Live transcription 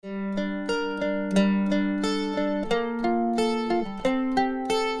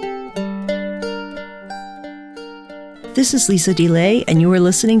This is Lisa DeLay, and you are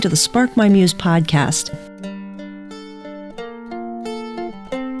listening to the Spark My Muse podcast.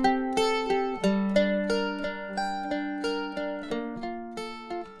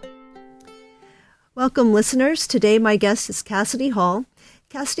 Welcome, listeners. Today, my guest is Cassidy Hall.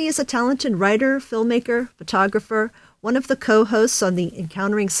 Cassidy is a talented writer, filmmaker, photographer, one of the co-hosts on the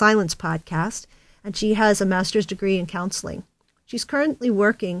Encountering Silence podcast, and she has a master's degree in counseling. She's currently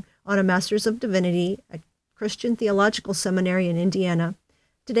working on a Master's of Divinity at Christian Theological Seminary in Indiana.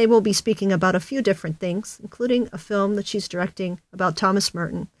 Today we'll be speaking about a few different things, including a film that she's directing about Thomas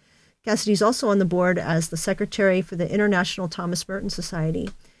Merton. Cassidy's also on the board as the secretary for the International Thomas Merton Society,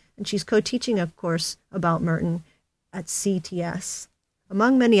 and she's co-teaching a course about Merton at CTS,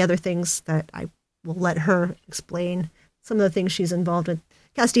 among many other things that I will let her explain some of the things she's involved with.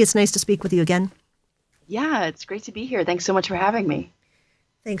 Cassidy, it's nice to speak with you again. Yeah, it's great to be here. Thanks so much for having me.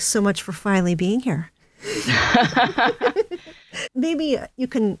 Thanks so much for finally being here. Maybe you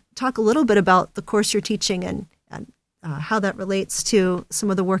can talk a little bit about the course you're teaching and how that relates to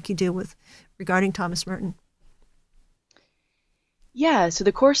some of the work you do regarding Thomas Merton. Yeah, so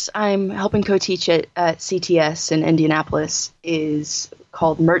the course I'm helping co-teach at CTS in Indianapolis is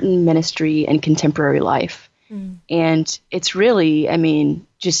called Merton Ministry and Contemporary Life. And it's really,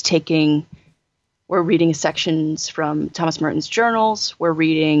 we're reading sections from Thomas Merton's journals, we're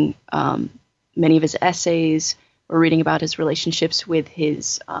reading many of his essays, we're reading about his relationships with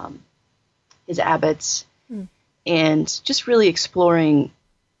his abbots, and just really exploring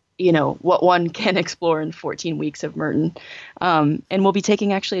what one can explore in 14 weeks of Merton. And we'll be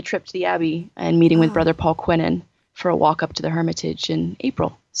taking actually a trip to the Abbey and meeting with Brother Paul Quinnen for a walk up to the Hermitage in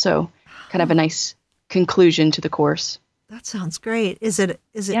April. So kind of a nice conclusion to the course. That sounds great. Is it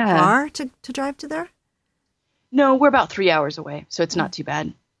far to drive to there? No, we're about 3 hours away, so it's not too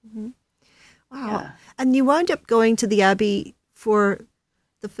bad. Mm-hmm. Wow. Yeah. And you wound up going to the Abbey for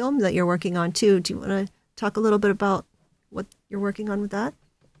the film that you're working on too. Do you want to talk a little bit about what you're working on with that?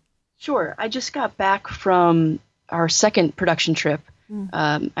 Sure. I just got back from our second production trip.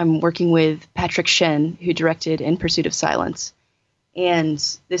 I'm working with Patrick Shen, who directed In Pursuit of Silence. And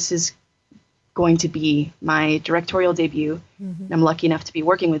this is going to be my directorial debut. And I'm lucky enough to be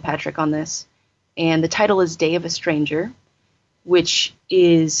working with Patrick on this. And the title is Day of a Stranger, which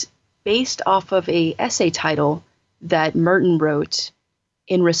is based off of a essay title that Merton wrote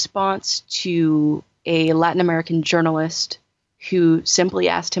in response to a Latin American journalist who simply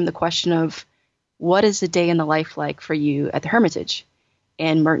asked him the question of, what is the day in the life like for you at the Hermitage?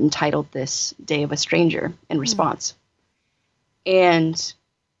 And Merton titled this Day of a Stranger in response. And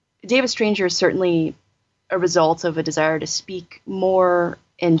Day of a Stranger is certainly a result of a desire to speak more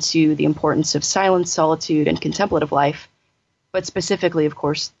into the importance of silence, solitude, and contemplative life, but specifically, of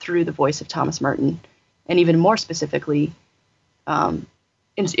course, through the voice of Thomas Merton. And even more specifically,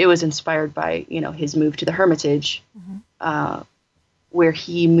 it was inspired by, his move to the Hermitage, where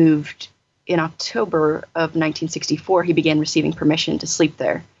he moved in October of 1964. He began receiving permission to sleep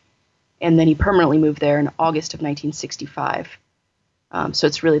there. And then he permanently moved there in August of 1965. So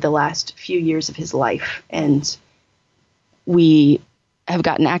it's really the last few years of his life. And we have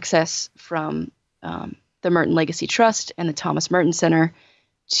gotten access from the Merton Legacy Trust and the Thomas Merton Center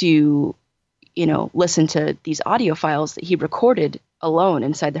to, listen to these audio files that he recorded alone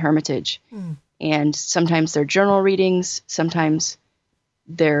inside the Hermitage. And sometimes they're journal readings. Sometimes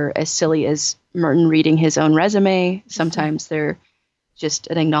they're as silly as Merton reading his own resume. Sometimes they're just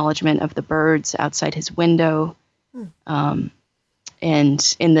an acknowledgement of the birds outside his window. And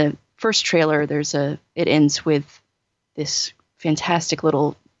in the first trailer, it ends with this fantastic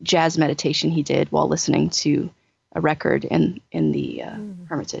little jazz meditation he did while listening to a record in the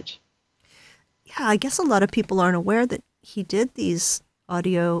Hermitage. Yeah, I guess a lot of people aren't aware that he did these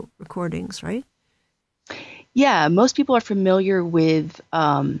audio recordings, right? Yeah, most people are familiar with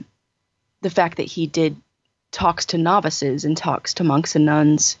the fact that he did talks to novices and talks to monks and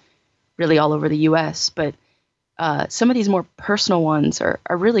nuns really all over the U.S., but some of these more personal ones are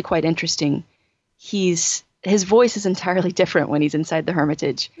really quite interesting. His voice is entirely different when he's inside the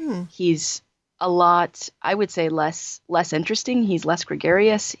Hermitage. He's a lot, I would say, less interesting. He's less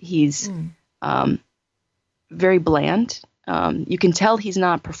gregarious. He's very bland. You can tell he's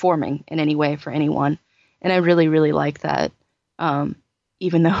not performing in any way for anyone. And I really, really like that.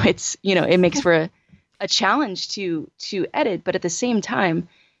 Even though it's, it makes for a challenge to edit, but at the same time,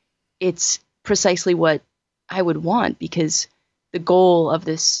 it's precisely what I would want, because the goal of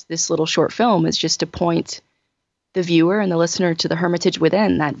this little short film is just to point the viewer and the listener to the Hermitage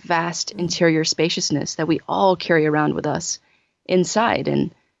within, that vast interior spaciousness that we all carry around with us inside.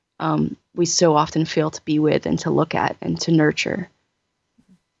 And we so often fail to be with and to look at and to nurture.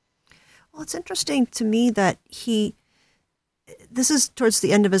 Well, it's interesting to me that this is towards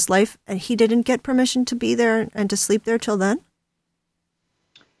the end of his life, and he didn't get permission to be there and to sleep there till then?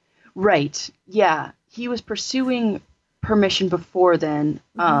 Right. Yeah. He was pursuing permission before then,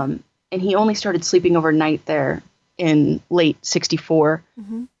 and he only started sleeping overnight there in late 64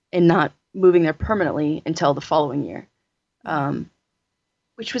 and not moving there permanently until the following year,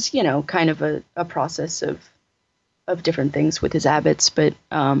 which was, kind of a process of different things with his abbots, but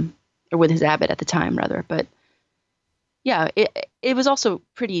or with his abbot at the time, rather. But yeah, it was also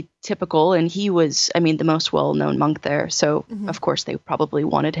pretty typical, and he was, the most well-known monk there. So, of course, they probably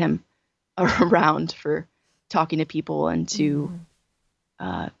wanted him around for talking to people and to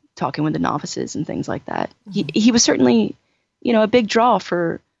talking with the novices and things like that. He was certainly, a big draw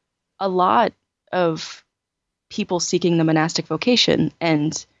for a lot of people seeking the monastic vocation.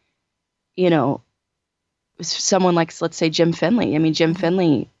 And, someone like, let's say, Jim Finley. Jim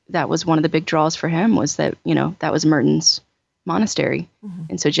Finley, that was one of the big draws for him, was that, that was Merton's monastery.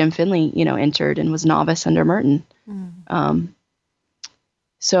 And so Jim Finley, entered and was novice under Merton.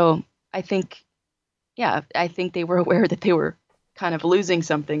 So I think they were aware that they were kind of losing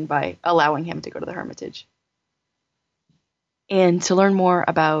something by allowing him to go to the Hermitage. And to learn more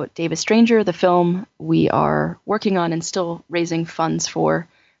about Davis Stranger, the film we are working on and still raising funds for,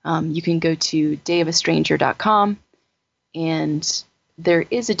 you can go to davisstranger.com, and there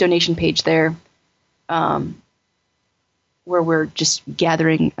is a donation page there where we're just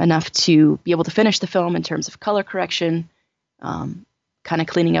gathering enough to be able to finish the film in terms of color correction, kind of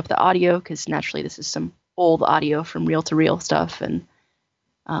cleaning up the audio, because naturally this is some old audio from reel-to-reel stuff, and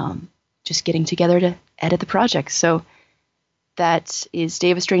just getting together to edit the project. So that is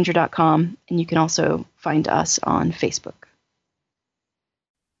davisstranger.com, and you can also find us on Facebook.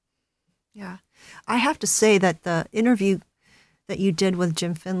 Yeah. I have to say that the interview that you did with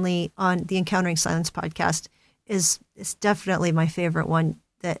Jim Finley on the Encountering Silence podcast is definitely my favorite one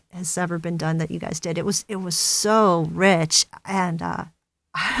that has ever been done that you guys did. It was so rich, and I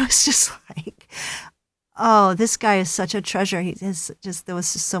was just like, oh, this guy is such a treasure. There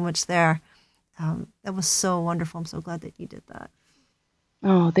was just so much there. That was so wonderful. I'm so glad that you did that.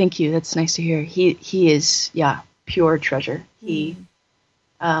 Oh, thank you. That's nice to hear. He is, pure treasure.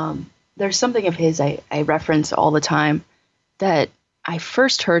 There's something of his I reference all the time that I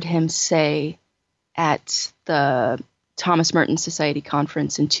first heard him say at the Thomas Merton Society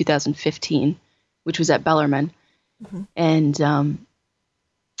conference in 2015, which was at Bellarmine. And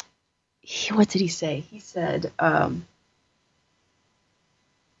what did he say? He said,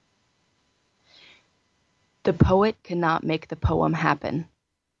 the poet cannot make the poem happen,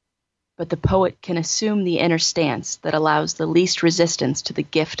 but the poet can assume the inner stance that allows the least resistance to the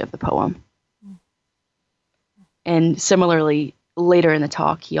gift of the poem. And similarly, later in the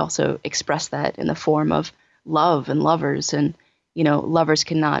talk, he also expressed that in the form of love and lovers. And, lovers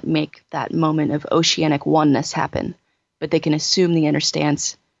cannot make that moment of oceanic oneness happen, but they can assume the inner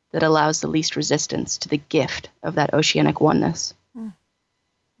stance that allows the least resistance to the gift of that oceanic oneness.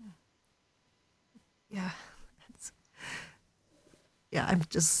 Yeah. I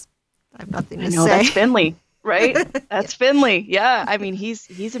have nothing to I know, say. that's Finley, right? That's Finley. Yeah.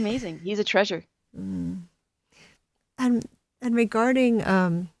 He's amazing. He's a treasure. And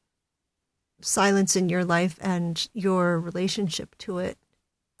regarding silence in your life and your relationship to it,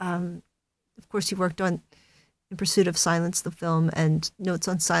 of course, you worked on In Pursuit of Silence, the film, and Notes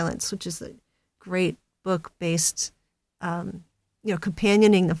on Silence, which is a great book based,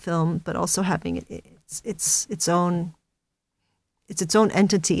 companioning the film, but also having its own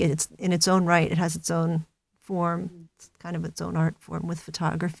entity. It's in its own right. It has its own form. It's kind of its own art form with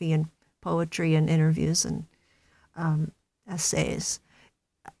photography and poetry and interviews and essays.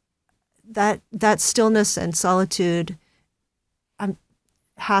 That stillness and solitude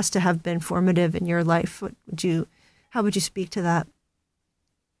has to have been formative in your life. How would you speak to that?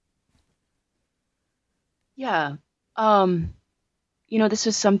 Yeah. This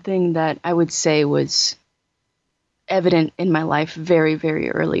is something that I would say was evident in my life very, very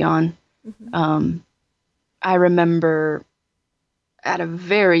early on. I remember at a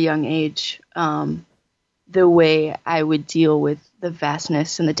very young age, the way I would deal with the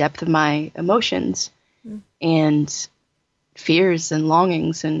vastness and the depth of my emotions and fears and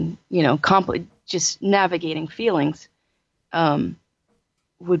longings and, just navigating feelings,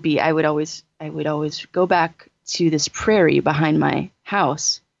 would be, I would always go back to this prairie behind my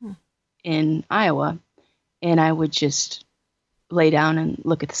house in Iowa, and I would just lay down and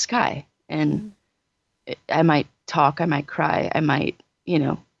look at the sky, and I might talk, I might cry, I might,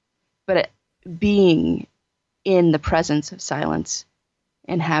 but being in the presence of silence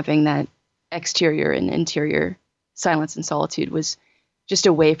and having that exterior and interior silence and solitude was just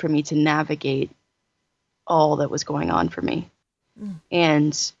a way for me to navigate all that was going on for me.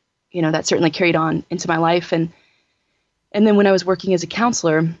 And, that certainly carried on into my life. And then when I was working as a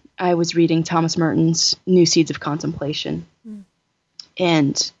counselor, I was reading Thomas Merton's New Seeds of Contemplation.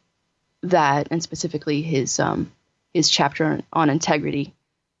 And that, and specifically his chapter on integrity.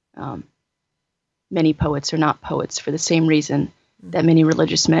 Many poets are not poets for the same reason that many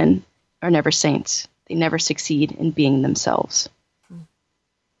religious men are never saints. They never succeed in being themselves.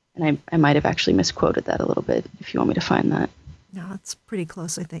 And I might have actually misquoted that a little bit, if you want me to find that. No, it's pretty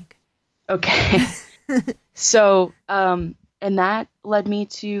close, I think. Okay. So, and that led me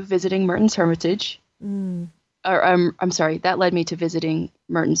to visiting Merton's Hermitage. I'm sorry, that led me to visiting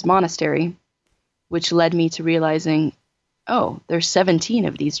Merton's Monastery, which led me to realizing, there's 17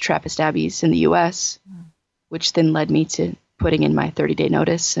 of these Trappist abbeys in the U.S., which then led me to putting in my 30-day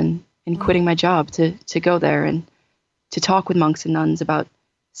notice and quitting my job to go there and to talk with monks and nuns about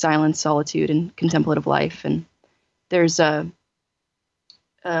silence, solitude, and contemplative life. And there's a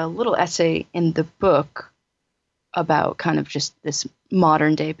little essay in the book about kind of just this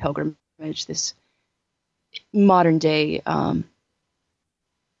modern day pilgrimage, this modern day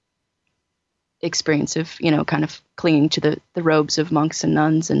experience of, kind of clinging to the robes of monks and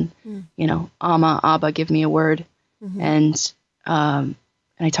nuns and, Amma, Abba, give me a word. And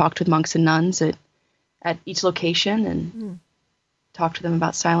I talked with monks and nuns at each location and talked to them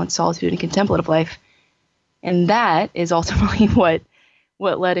about silence, solitude, and contemplative life. And that is ultimately what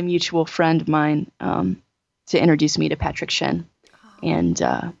led a mutual friend of mine to introduce me to Patrick Shen and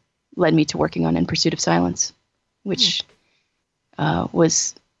led me to working on In Pursuit of Silence, which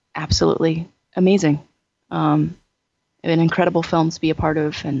was absolutely amazing. An incredible film to be a part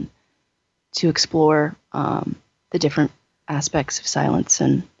of and to explore the different aspects of silence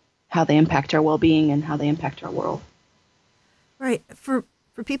and how they impact our well-being and how they impact our world. Right. For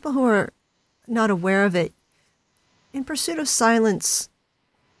people who are not aware of it, In Pursuit of Silence,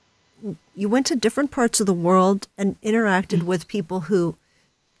 you went to different parts of the world and interacted with people who,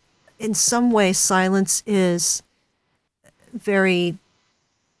 in some way, silence is very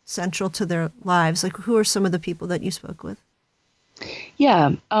central to their lives. Like, who are some of the people that you spoke with?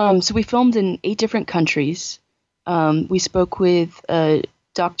 Yeah. So we filmed in 8 different countries. We spoke with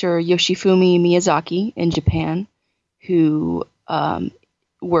Dr. Yoshifumi Miyazaki in Japan, who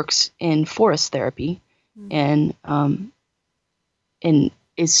works in forest therapy and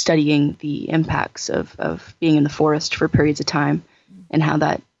is studying the impacts of being in the forest for periods of time and how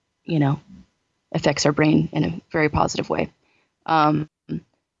that, affects our brain in a very positive way.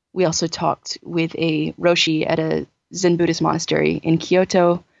 We also talked with a Roshi at a Zen Buddhist monastery in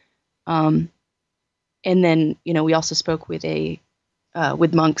Kyoto. And then, we also spoke with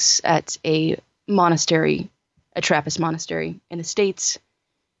with monks at a monastery, a Trappist monastery in the States.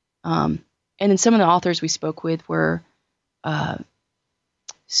 And then some of the authors we spoke with were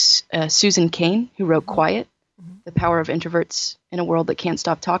Susan Cain, who wrote Quiet, The Power of Introverts in a World That Can't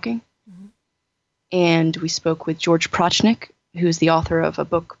Stop Talking. And we spoke with George Prochnik, who is the author of a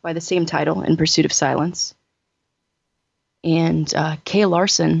book by the same title, In Pursuit of Silence. And Kay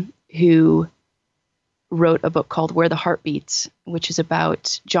Larson, who wrote a book called Where the Heart Beats, which is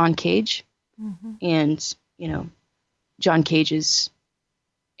about John Cage. And, John Cage's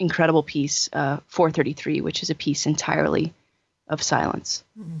incredible piece, 433, which is a piece entirely of silence.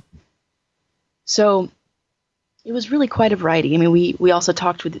 So it was really quite a variety. I mean, we also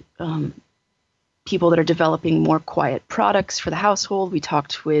talked with people that are developing more quiet products for the household. We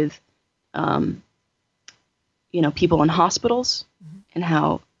talked with, people in hospitals and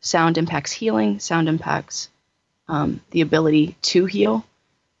how sound impacts healing, sound impacts the ability to heal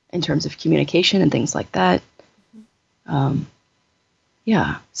in terms of communication and things like that.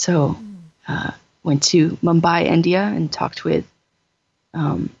 So went to Mumbai, India, and talked with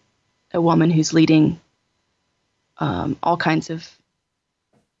a woman who's leading all kinds of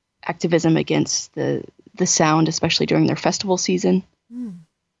activism against the sound, especially during their festival season.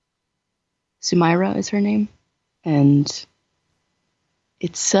 Sumaira is her name. And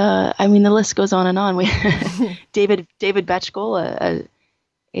it's, the list goes on and on. We David Betchkel,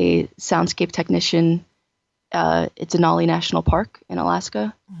 a soundscape technician at Denali National Park in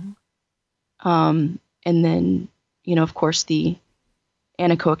Alaska. And then, of course, the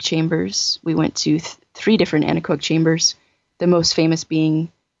anechoic chambers. We went to 3 different anechoic chambers, the most famous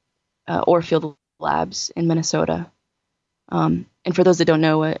being Orfield Labs in Minnesota. And for those that don't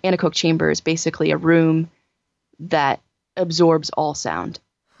know, an anechoic chamber is basically a room that absorbs all sound.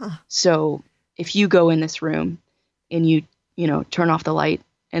 So if you go in this room and you turn off the light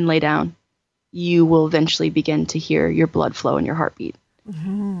and lay down, you will eventually begin to hear your blood flow and your heartbeat.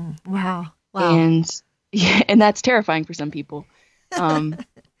 Wow. And yeah, and that's terrifying for some people.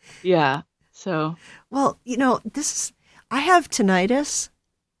 Yeah. So. Well, I have tinnitus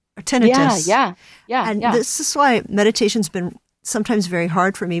or Yeah. tinnitus. Yeah. Yeah. And Yeah. this is why meditation's been sometimes very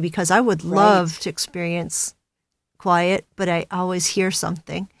hard for me, because I would love to experience quiet, but I always hear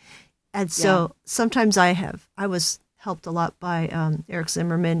something. And so sometimes I was helped a lot by Eric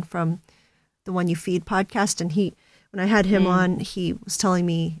Zimmerman from the One You Feed podcast. And when I had him on, he was telling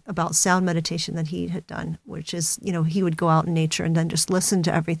me about sound meditation that he had done, which is, he would go out in nature and then just listen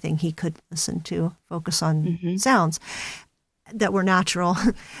to everything he could listen to, focus on sounds that were natural,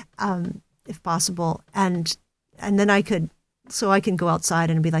 if possible. And then I can go outside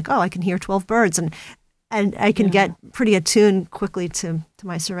and be like, oh, I can hear 12 birds. And I can get pretty attuned quickly to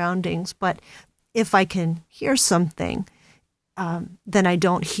my surroundings. But if I can hear something, then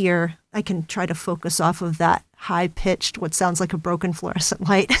I can try to focus off of that high-pitched, what sounds like a broken fluorescent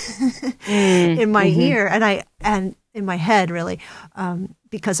light in my ear and in my head, really,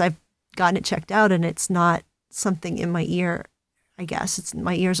 because I've gotten it checked out and it's not something in my ear. I guess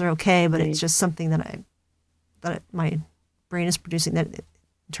my ears are okay, but it's just something that my brain is producing that it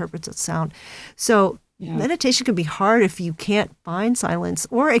interprets as sound. So meditation can be hard if you can't find silence,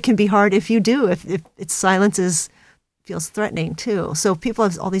 or it can be hard if you do, if its silence feels threatening too. So people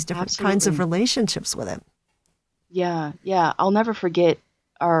have all these different kinds of relationships with it. Yeah, yeah. I'll never forget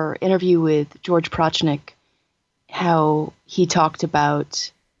our interview with George Prochnik, how he talked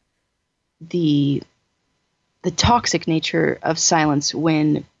about the toxic nature of silence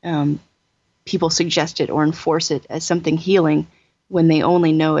when people suggest it or enforce it as something healing when they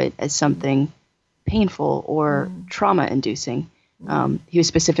only know it as something painful or trauma-inducing. He was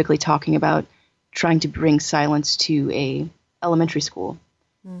specifically talking about trying to bring silence to a elementary school.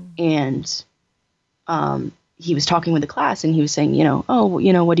 And he was talking with the class and he was saying,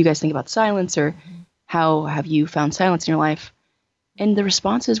 what do you guys think about silence? Or how have you found silence in your life? And the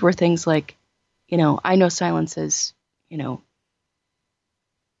responses were things like, I know silence as,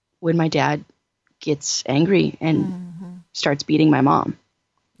 when my dad gets angry and starts beating my mom.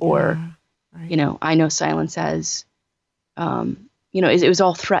 Or, I know silence as, it was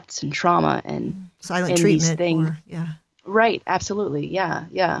all threats and trauma and silent treatment. These things. Right. Absolutely. Yeah.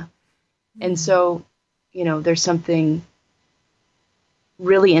 Yeah. And so, there's something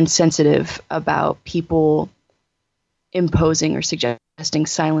really insensitive about people imposing or suggesting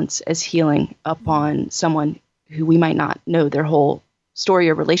silence as healing upon someone who we might not know their whole story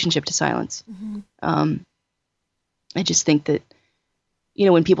or relationship to silence. I just think that,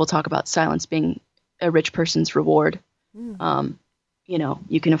 when people talk about silence being a rich person's reward, you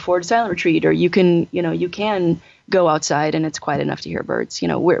can afford a silent retreat, or you can go outside and it's quiet enough to hear birds.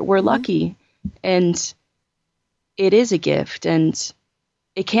 We're lucky, and it is a gift, and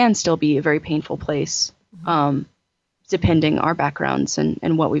it can still be a very painful place, depending our backgrounds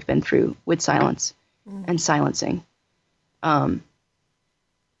and what we've been through with silence and silencing. And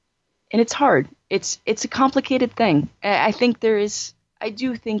it's hard. It's a complicated thing. I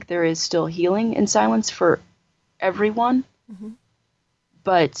do think there is still healing in silence for everyone.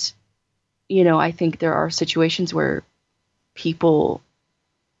 But, I think there are situations where people,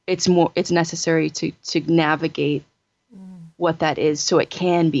 it's necessary to navigate what that is, so it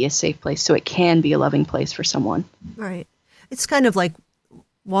can be a safe place, so it can be a loving place for someone. Right. It's kind of like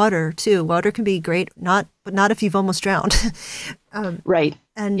water too. Water can be great, but not if you've almost drowned. Right.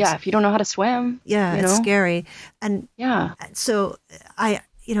 And if you don't know how to swim. It's scary. And so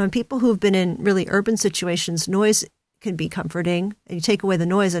and people who've been in really urban situations, noise can be comforting, and you take away the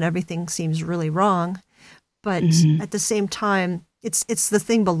noise and everything seems really wrong. But at the same time, it's the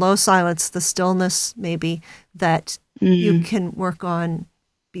thing below silence, the stillness maybe, that you can work on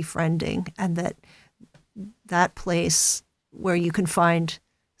befriending, and that place where you can find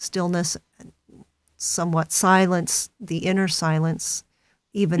stillness and somewhat silence, the inner silence,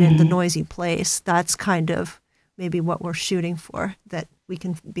 even in the noisy place. That's kind of maybe what we're shooting for, that we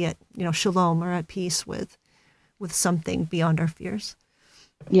can be at, shalom, or at peace with something beyond our fears.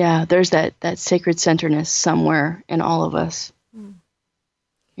 Yeah, there's that sacred centeredness somewhere in all of us.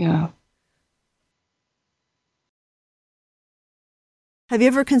 Yeah. Have you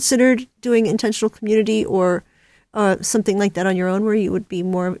ever considered doing intentional community or something like that on your own, where you would be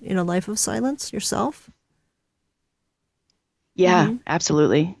more in a life of silence yourself? Yeah,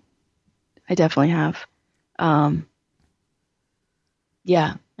 absolutely. I definitely have.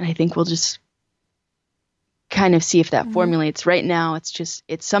 Yeah, and I think we'll just kind of see if that formulates. Right now, it's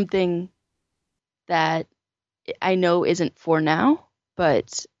something that I know isn't for now,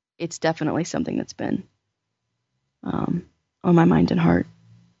 but it's definitely something that's been on my mind and heart.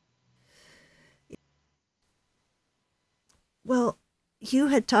 Well, you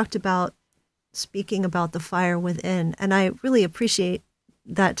had talked about speaking about the fire within, and I really appreciate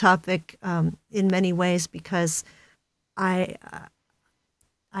that topic in many ways because I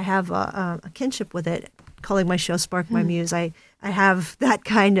have a kinship with it. Calling my show "Spark My Muse," I have that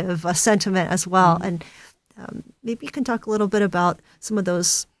kind of a sentiment as well, and maybe you can talk a little bit about some of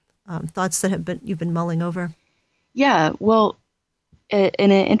those thoughts that you've been mulling over. Yeah, well, in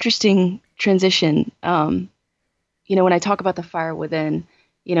an interesting transition, when I talk about the fire within,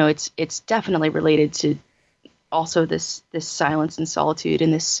 it's definitely related to also this silence and solitude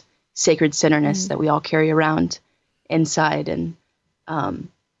and this sacred centerness that we all carry around inside, and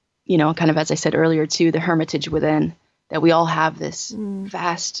kind of as I said earlier too, the hermitage within, that we all have this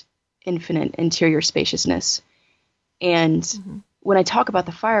vast, infinite interior spaciousness. And when I talk about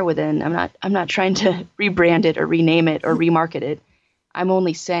the fire within, I'm not trying to rebrand it or rename it or remarket it. I'm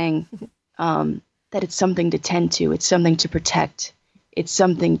only saying that it's something to tend to, it's something to protect, it's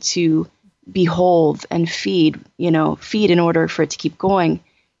something to behold and feed in order for it to keep going.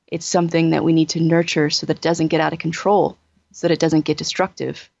 It's something that we need to nurture so that it doesn't get out of control, so that it doesn't get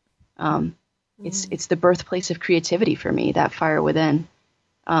destructive. It's the birthplace of creativity for me, that fire within.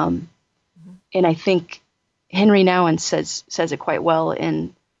 And I think Henry Nouwen says it quite well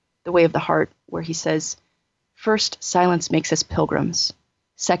in The Way of the Heart, where he says, first, silence makes us pilgrims.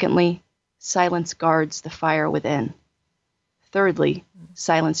 Secondly, silence guards the fire within. Thirdly,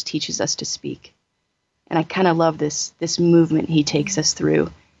 silence teaches us to speak. And I kind of love this movement he takes us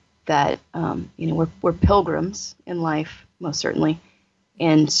through, that we're pilgrims in life, most certainly,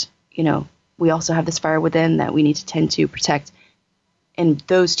 and we also have this fire within that we need to tend to protect. And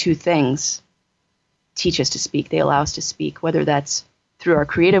those two things teach us to speak. They allow us to speak, whether that's through our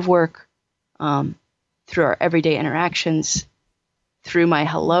creative work, through our everyday interactions, through my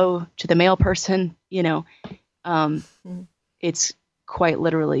hello to the male person. It's quite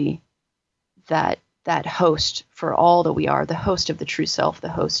literally that host for all that we are, the host of the true self, the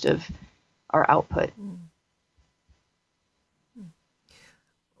host of our output.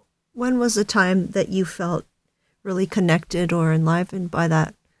 When was the time that you felt really connected or enlivened by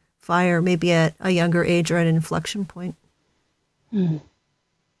that fire, maybe at a younger age or at an inflection point?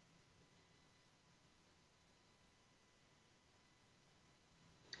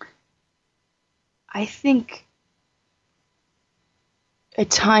 I think a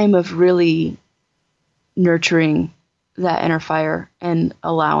time of really nurturing that inner fire and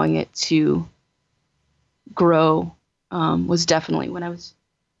allowing it to grow was definitely when I was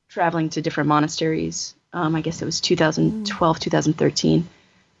traveling to different monasteries. I guess it was 2012, 2013.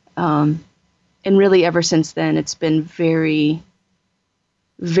 And really ever since then, it's been very,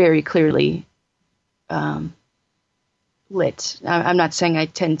 very clearly lit. I'm not saying I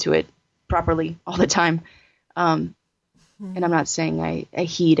tend to it properly all the time. And I'm not saying I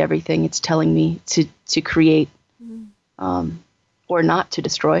heed everything it's telling me to create or not to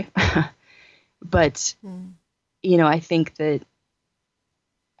destroy. But, I think that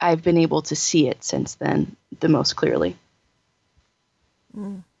I've been able to see it since then the most clearly.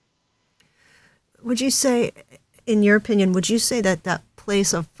 Would you say, in your opinion, would you say that that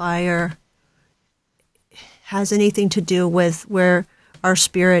place of fire has anything to do with where our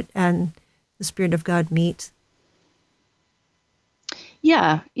spirit and the Spirit of God meet?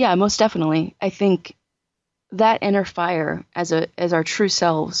 Yeah, most definitely. I think that inner fire as our true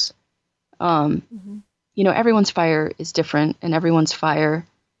selves, everyone's fire is different, and everyone's fire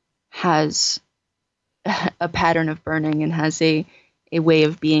has a pattern of burning and has a way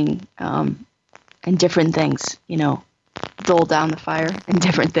of being, and different things, dull down the fire, and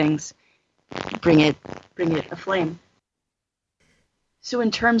different things bring it aflame. So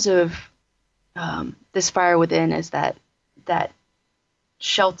in terms of this fire within as that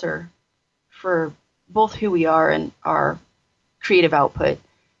shelter for both who we are and our creative output,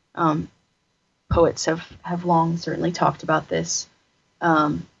 poets have long certainly talked about this.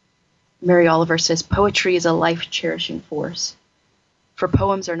 Mary Oliver says, poetry is a life-cherishing force. For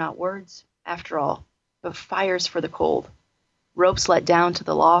poems are not words, after all, but fires for the cold, ropes let down to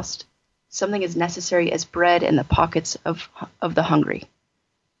the lost, something as necessary as bread in the pockets of the hungry.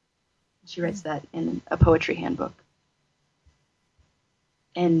 She writes that in a poetry handbook.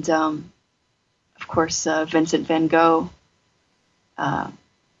 And, of course, Vincent van Gogh,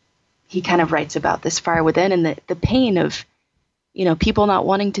 he kind of writes about this fire within and the pain of people not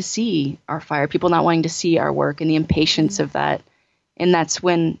wanting to see our fire, people not wanting to see our work, and the impatience of that. And that's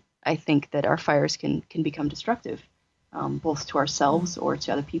when I think that our fires can become destructive, both to ourselves or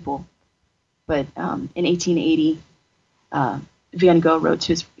to other people. But in 1880, Van Gogh wrote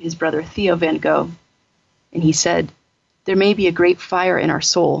to his brother Theo Van Gogh, and he said, "There may be a great fire in our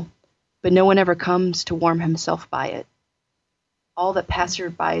soul, but no one ever comes to warm himself by it. All that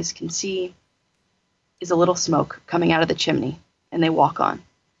passersby can see is a little smoke coming out of the chimney, and they walk on."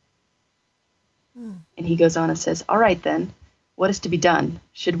 And he goes on and says, "All right then, what is to be done?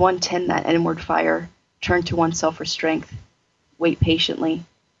 Should one tend that inward fire, turn to oneself for strength, wait patiently?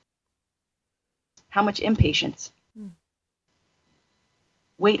 How much impatience?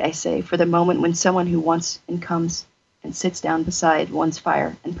 Wait, I say, for the moment when someone who wants and comes and sits down beside one's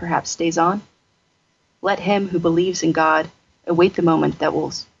fire and perhaps stays on. Let him who believes in God await the moment that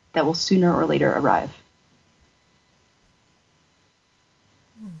will sooner or later arrive."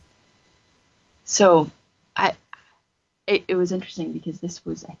 So it was interesting because this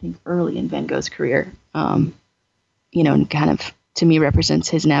was, I think, early in Van Gogh's career, and kind of, to me, represents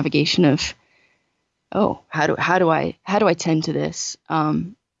his navigation of, how do I tend to this,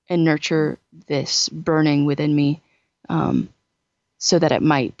 and nurture this burning within me, so that it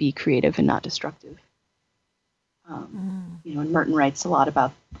might be creative and not destructive. And Merton writes a lot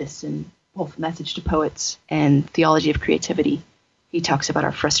about this in both Message to Poets and Theology of Creativity. He talks about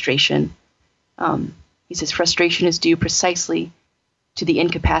our frustration. He says, "Frustration is due precisely to the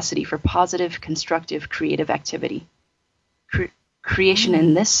incapacity for positive, constructive, creative activity. Creation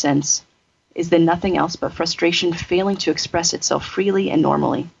in this sense is then nothing else but frustration failing to express itself freely and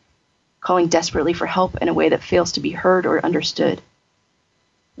normally, calling desperately for help in a way that fails to be heard or understood.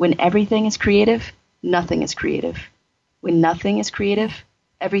 When everything is creative, nothing is creative. When nothing is creative,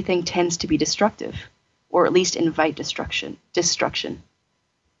 everything tends to be destructive, or at least invite destruction.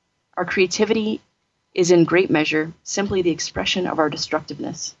 Our creativity is in great measure simply the expression of our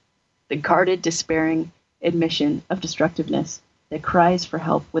destructiveness, the guarded, despairing admission of destructiveness that cries for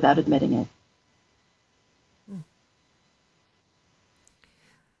help without admitting it."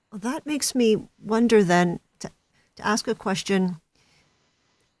 Well, that makes me wonder then, to ask a question.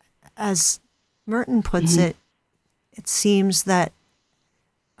 As Merton puts it, it seems that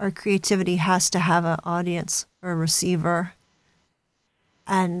our creativity has to have an audience or a receiver,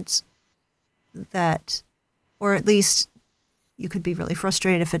 and that, or at least you could be really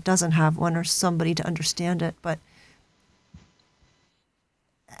frustrated if it doesn't have one or somebody to understand it.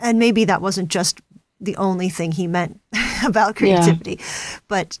 And maybe that wasn't just the only thing he meant about creativity,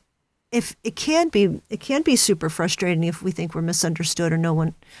 but if it can be super frustrating if we think we're misunderstood or no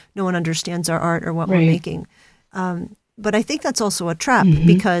one understands our art or what we're making. But I think that's also a trap,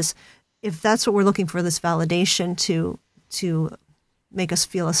 because if that's what we're looking for, this validation to make us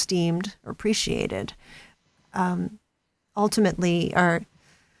feel esteemed or appreciated, ultimately our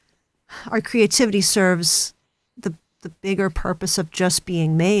creativity serves the bigger purpose of just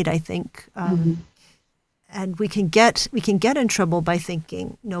being made, I think. And we can get in trouble by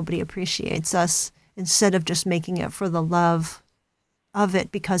thinking nobody appreciates us, instead of just making it for the love of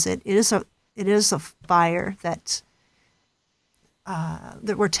it, because it is a fire that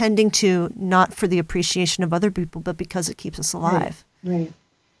we're tending to, not for the appreciation of other people, but because it keeps us alive. Right.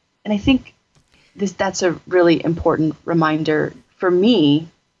 And I think that's a really important reminder for me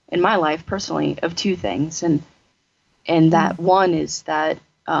in my life personally of two things, and that one is that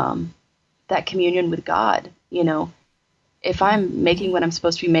that communion with God. If I'm making what I'm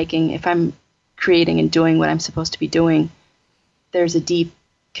supposed to be making, if I'm creating and doing what I'm supposed to be doing, there's a deep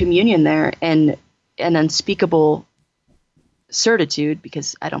communion there and an unspeakable certitude,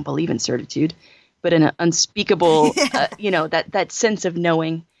 because I don't believe in certitude, but an unspeakable, that sense of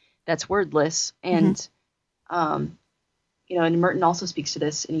knowing that's wordless. And, and Merton also speaks to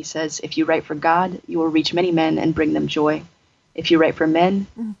this, and he says, "If you write for God, you will reach many men and bring them joy. If you write for men,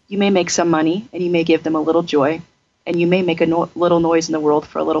 you may make some money, and you may give them a little joy, and you may make a little noise in the world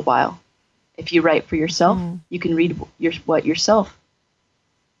for a little while. If you write for yourself, you can read If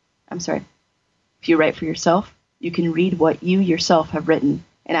you write for yourself, you can read what you yourself have written,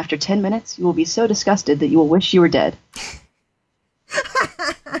 and after 10 minutes, you will be so disgusted that you will wish you were dead."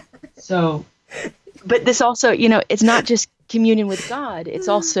 So, but this also, it's not just communion with God. It's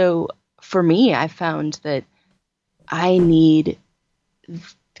also, for me, I found that I need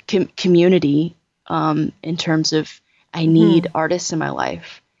community, in terms of I need artists in my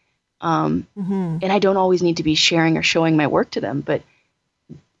life. And I don't always need to be sharing or showing my work to them, but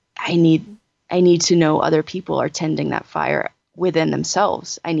I need to know other people are tending that fire within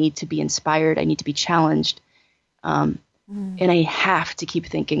themselves. I need to be inspired. I need to be challenged. and I have to keep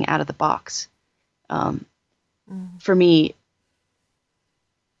thinking out of the box. For me,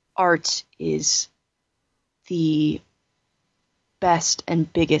 art is the best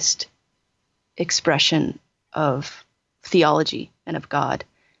and biggest expression of theology and of God,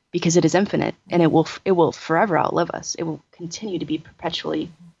 because it is infinite and it will forever outlive us. It will continue to be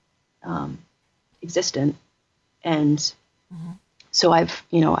perpetually existent. And so I've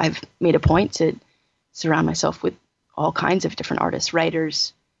made a point to surround myself with all kinds of different artists,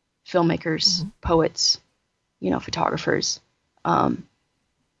 writers, filmmakers, poets, photographers, and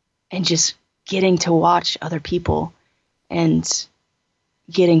just getting to watch other people and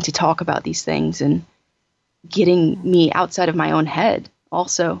getting to talk about these things and getting me outside of my own head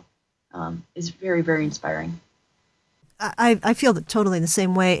also is very, very inspiring. I feel totally the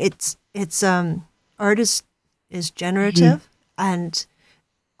same way. It's art is generative, and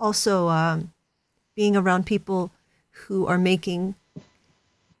also being around people who are making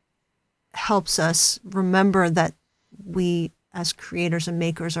helps us remember that we as creators and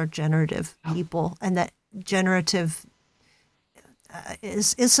makers are generative people, and that generative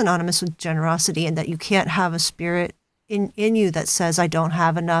is synonymous with generosity, and that you can't have a spirit in you that says I don't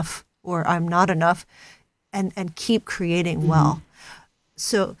have enough or I'm not enough, and keep creating well.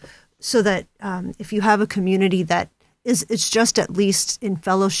 So that if you have a community that it's just at least in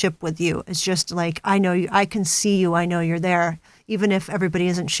fellowship with you, it's just like, I know you, I can see you, I know you're there, even if everybody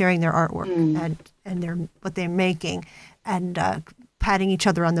isn't sharing their artwork and their what they're making, and patting each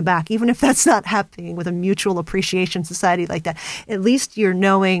other on the back, even if that's not happening with a mutual appreciation society like that. At least you're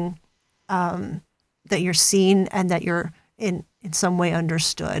knowing that you're seen and that you're in some way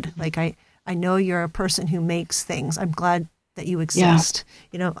understood. Like I know you're a person who makes things. I'm glad that you exist.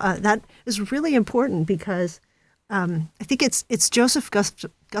 Yeah. That is really important, because I think it's Joseph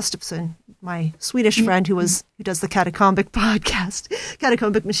Gustafson, my Swedish friend who does the Catacombic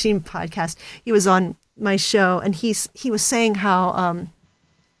Machine podcast. He was on my show, and he was saying how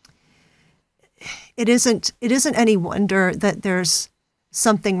it isn't any wonder that there's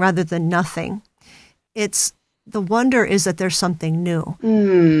something rather than nothing. It's the wonder is that there's something new.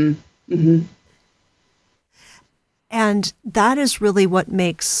 And that is really what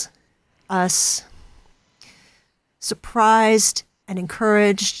makes us surprised and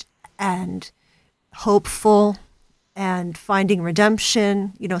encouraged and hopeful and finding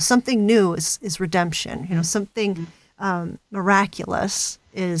redemption. Something new is redemption. Something miraculous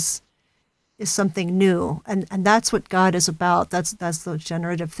is something new. And that's what God is about. That's those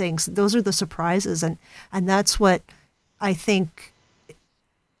generative things. Those are the surprises. And that's what I think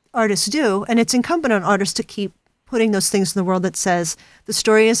artists do. And it's incumbent on artists to keep putting those things in the world that says the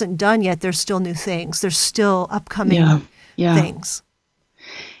story isn't done yet. There's still new things. There's still upcoming things.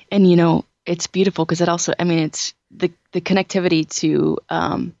 And, it's beautiful because it also, it's the connectivity to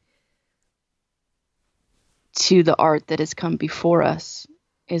the art that has come before us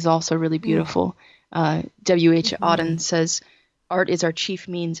is also really beautiful. W.H. Auden says, art is our chief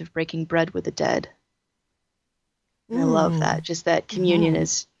means of breaking bread with the dead. And I love that. Just that communion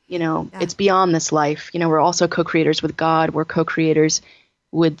is, it's beyond this life. We're also co-creators with God. We're co-creators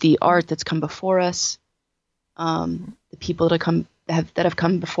with the art that's come before us. The people that have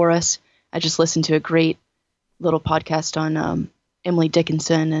come before us. I just listened to a great little podcast on Emily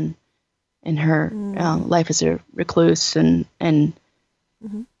Dickinson and her life as a recluse, and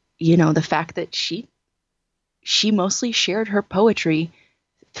the fact that she mostly shared her poetry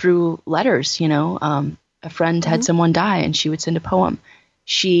through letters. A friend had someone die, and she would send a poem.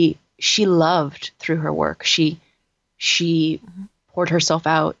 She loved through her work. She poured herself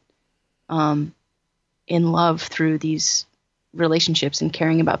out in love through these relationships and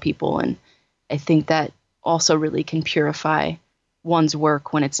caring about people. And I think that also really can purify one's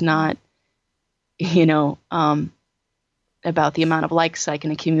work when it's not, about the amount of likes I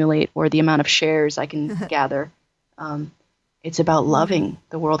can accumulate or the amount of shares I can gather. It's about loving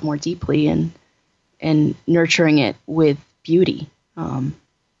the world more deeply and nurturing it with beauty.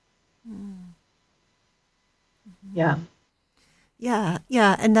 Yeah.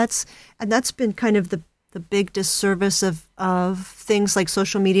 And that's been kind of the big disservice of things like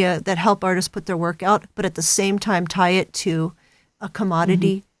social media that help artists put their work out, but at the same time tie it to a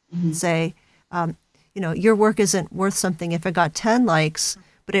commodity. Say, your work isn't worth something if it got 10 likes,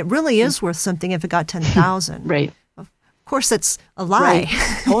 but it really is worth something if it got 10,000. Right. Of course, that's a lie. Right.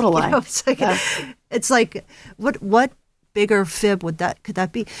 Total lie. It's like what bigger fib could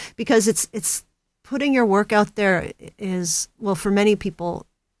that be? Because it's putting your work out there is, well, for many people,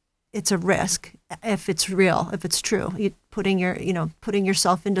 it's a risk if it's real, if it's true. Putting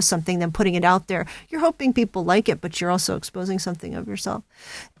yourself into something, then putting it out there. You're hoping people like it, but you're also exposing something of yourself.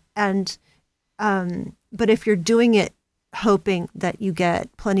 And but if you're doing it hoping that you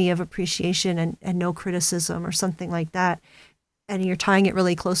get plenty of appreciation and no criticism or something like that, and you're tying it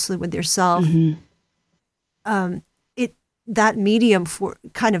really closely with yourself, that medium for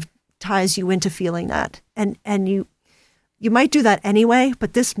kind of ties you into feeling that, and you might do that anyway,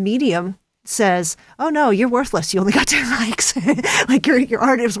 but this medium says, oh no, you're worthless, you only got 10 likes. Like your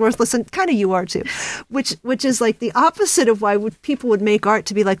art is worthless, and kind of you are too, which is like the opposite of why people would make art,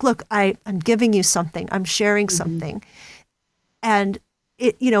 to be like, look, I'm giving you something, I'm sharing something. And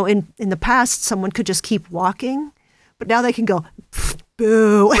it, in the past, someone could just keep walking, but now they can go,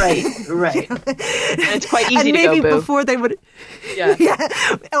 boo. Right. And it's quite easy and to go maybe boo. Before they would,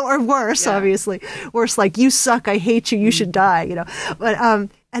 or worse, obviously, worse, like, you suck, I hate you, you should die, But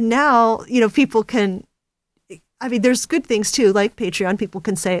and now, people can. I mean, there's good things too, like Patreon. People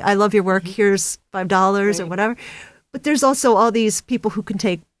can say, I love your work, here's $5 or whatever. But there's also all these people who can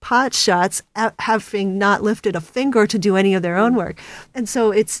take pot shots at having not lifted a finger to do any of their own work. And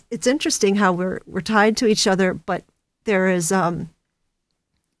so it's interesting how we're tied to each other, but there is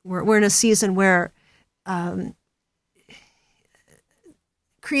we're in a season where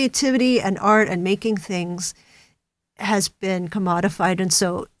creativity and art and making things has been commodified, and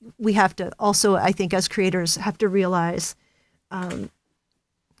so we have to also, I think, as creators, have to realize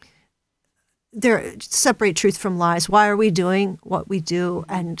separate truth from lies. Why are we doing what we do?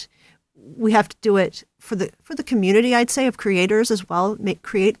 And we have to do it for the community, I'd say, of creators as well.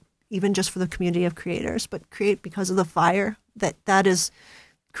 Create even just for the community of creators, but create because of the fire that is.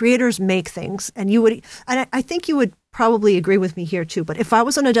 Creators make things, and I think you would probably agree with me here too. But if I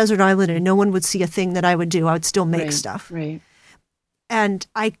was on a desert island and no one would see a thing that I would do, I would still make stuff. Right. And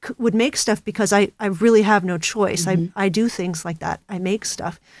I would make stuff because I really have no choice. I do things like that. I make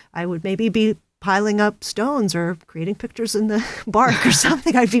stuff. I would maybe be piling up stones or creating pictures in the bark or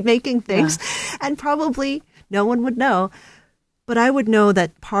something. I'd be making things, and probably no one would know. But I would know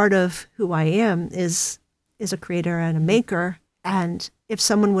that part of who I am is a creator and a maker. And if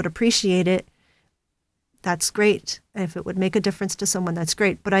someone would appreciate it, that's great. If it would make a difference to someone, that's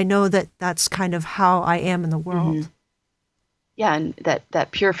great. But I know that that's kind of how I am in the world. Yeah, and that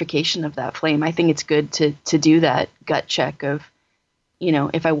purification of that flame, I think it's good to do that gut check of,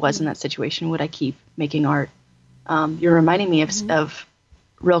 if I was in that situation, would I keep making art? You're reminding me of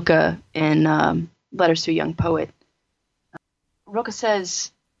Rilke in Letters to a Young Poet. Rilke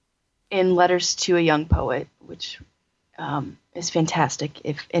says in Letters to a Young Poet, which is fantastic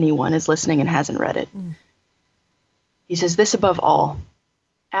if anyone is listening and hasn't read it. He says this above all: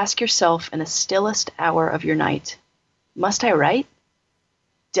 ask yourself in the stillest hour of your night, must I write?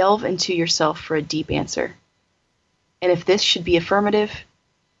 Delve into yourself for a deep answer. And if this should be affirmative,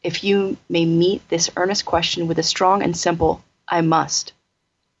 if you may meet this earnest question with a strong and simple, I must,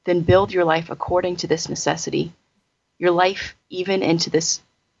 then build your life according to this necessity. Your life, even into this,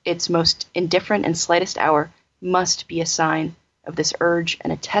 its most indifferent and slightest hour, must be a sign of this urge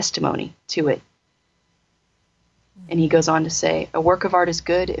and a testimony to it. And he goes on to say, a work of art is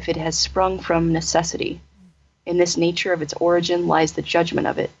good if it has sprung from necessity. In this nature of its origin lies the judgment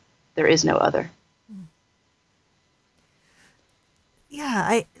of it. There is no other.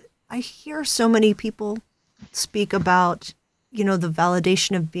 Yeah, I hear so many people speak about, the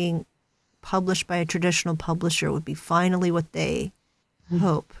validation of being published by a traditional publisher would be finally what they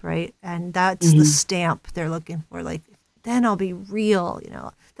hope, right? And that's the stamp they're looking for. Like, then I'll be real,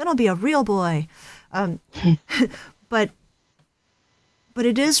 then I'll be a real boy. But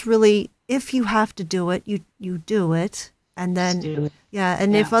it is really, if you have to do it, you do it. And then,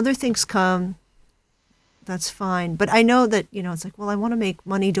 if other things come, that's fine. But I know that, it's like, well, I want to make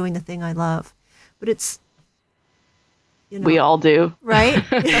money doing the thing I love. But it's, we all do. Right?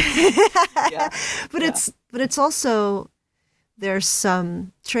 But it's also, there's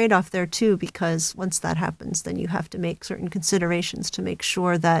some trade-off there too, because once that happens, then you have to make certain considerations to make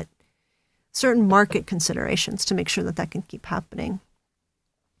sure that, certain market considerations to make sure that can keep happening.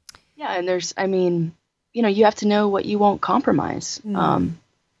 Yeah, and there's, you have to know what you won't compromise.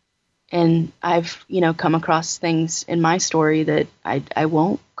 And I've, come across things in my story that I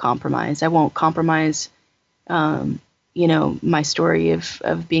won't compromise. I won't compromise, my story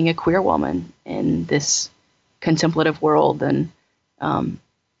of being a queer woman in this contemplative world, and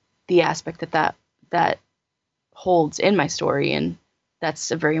the aspect that holds in my story. And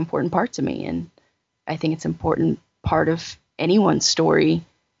that's a very important part to me. And I think it's an important part of anyone's story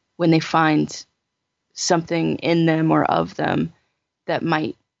when they find something in them or of them that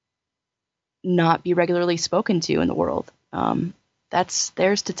might not be regularly spoken to in the world. That's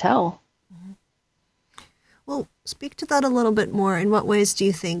theirs to tell. Well, speak to that a little bit more. In what ways do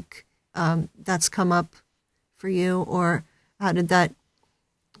you think that's come up for you, or how did that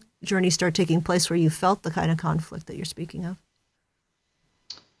journey start taking place where you felt the kind of conflict that you're speaking of?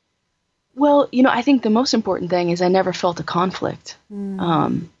 Well, I think the most important thing is I never felt a conflict.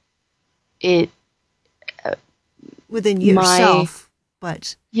 It within yourself,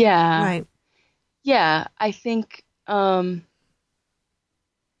 but yeah, right, yeah. I think the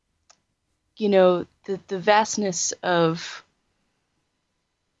vastness of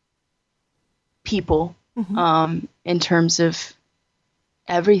people in terms of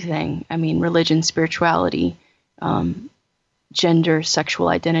everything. I mean, religion, spirituality, gender, sexual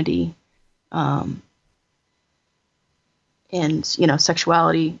identity, and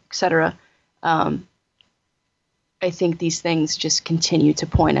sexuality, etc. I think these things just continue to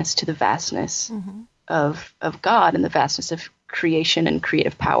point us to the vastness of God and the vastness of creation and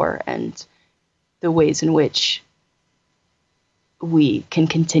creative power, and the ways in which we can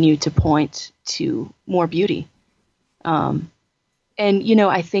continue to point to more beauty. And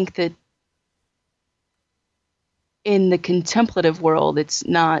I think that in the contemplative world, it's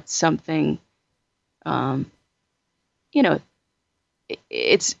not something,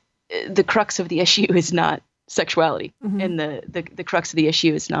 it's the crux of the issue is not sexuality, and the crux of the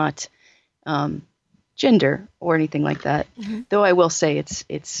issue is not gender or anything like that. Though I will say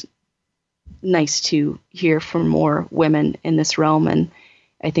it's nice to hear from more women in this realm, and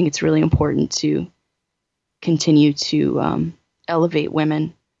I think it's really important to continue to elevate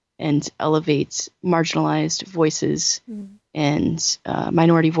women and elevate marginalized voices and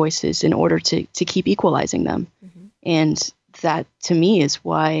minority voices in order to keep equalizing them. And that, to me, is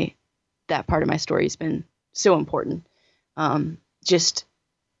why that part of my story has been so important. Just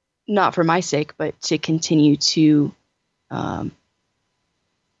not for my sake, but to continue to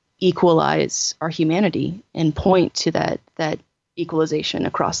equalize our humanity and point to that equalization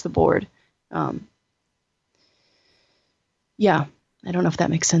across the board. Yeah, I don't know if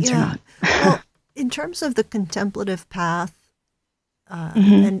that makes sense or not. Well, in terms of the contemplative path,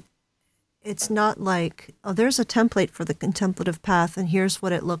 and it's not like, oh, there's a template for the contemplative path, and here's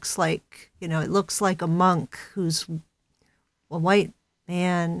what it looks like. It looks like a monk who's a white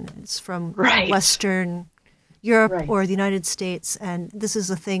man. It's from Western Europe or the United States, and this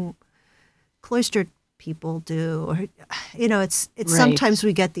is a thing cloistered people do. Or, it's sometimes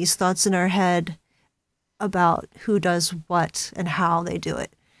we get these thoughts in our head about who does what and how they do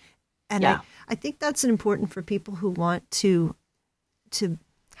it. And I think that's important for people who want to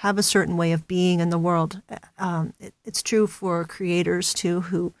have a certain way of being in the world. It's true for creators too,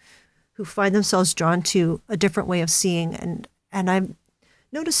 who find themselves drawn to a different way of seeing. And I'm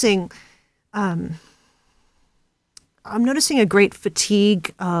noticing a great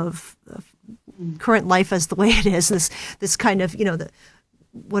fatigue of current life as the way it is. This kind of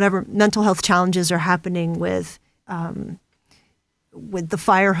whatever mental health challenges are happening with the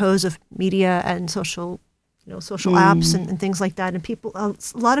fire hose of media and social apps and things like that. And people, a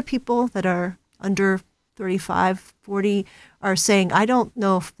lot of people that are under 35, 40 are saying, I don't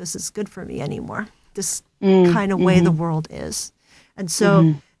know if this is good for me anymore, this kind of way the world is. And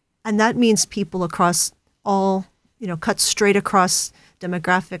so, and that means people across all, cut straight across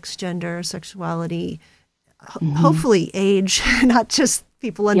demographics, gender, sexuality, hopefully age, not just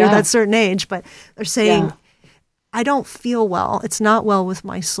people under that certain age, but they're saying, I don't feel well. It's not well with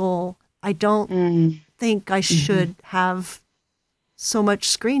my soul. I don't think I should have so much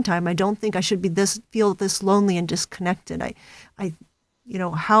screen time. I don't think I should feel this lonely and disconnected. I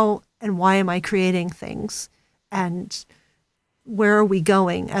how and why am I creating things? And where are we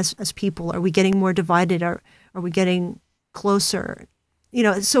going as people? Are we getting more divided? Are we getting closer?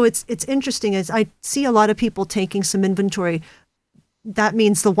 So it's interesting as I see a lot of people taking some inventory. That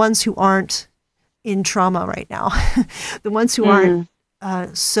means the ones who aren't in trauma right now, the ones who aren't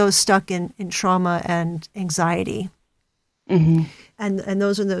so stuck in trauma and anxiety. And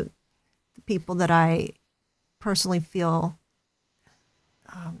those are the people that I personally feel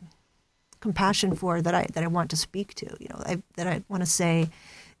compassion for, that I want to speak to, that I want to say,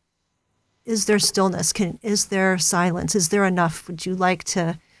 is there stillness? Is there silence? Is there enough? Would you like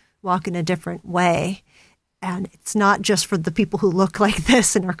to walk in a different way? And it's not just for the people who look like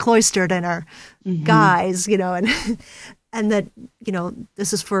this and are cloistered and are guys, and that,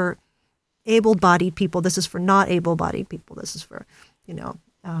 this is for able-bodied people. This is for not able-bodied people. This is for,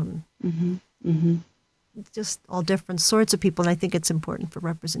 just all different sorts of people. And I think it's important for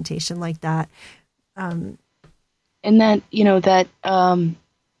representation like that. And that,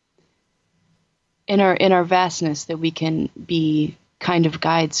 in our vastness, that we can be kind of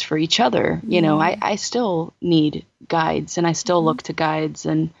guides for each other. You know, I still need guides, and I still look to guides,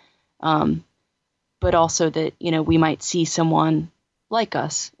 and but also that, you know, we might see someone like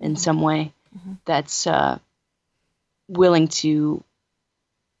us in some way that's willing to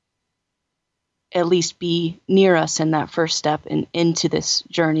at least be near us in that first step into this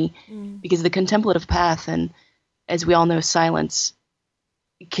journey. Because the contemplative path, and as we all know, silence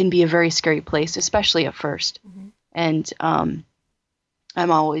can be a very scary place, especially at first. And I'm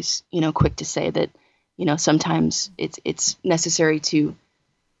always, you know, quick to say that, you know, sometimes it's necessary to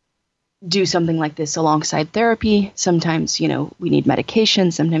do something like this alongside therapy. Sometimes, you know, we need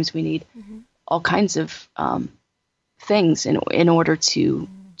medication. Sometimes we need all kinds of things in order to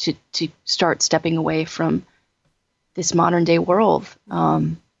start stepping away from this modern day world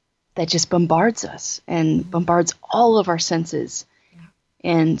that just bombards us and bombards all of our senses.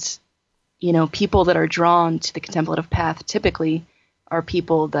 And, you know, people that are drawn to the contemplative path typically are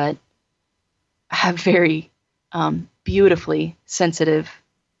people that have very beautifully sensitive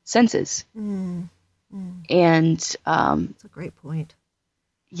senses. And that's a great point.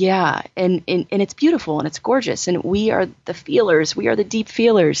 Yeah, and it's beautiful and it's gorgeous, and we are the feelers. We are the deep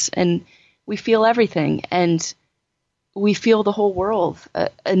feelers, and we feel everything, and we feel the whole world.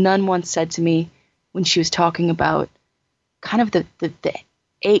 A nun once said to me when she was talking about kind of the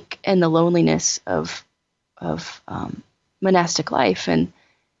ache and the loneliness of monastic life, and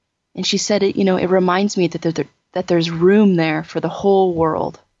she said, it, you know, it reminds me that there's room there for the whole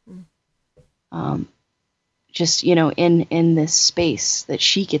world. Just, you know, in this space that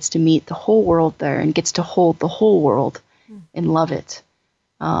she gets to meet the whole world there and gets to hold the whole world and love it.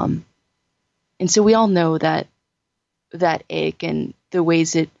 And so we all know that ache and the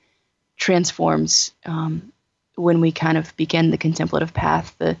ways it transforms when we kind of begin the contemplative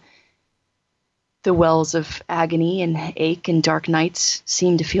path. The wells of agony and ache and dark nights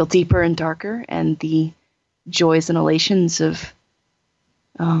seem to feel deeper and darker, and the joys and elations of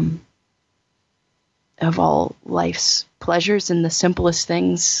all life's pleasures and the simplest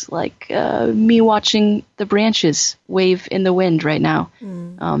things, like me watching the branches wave in the wind right now,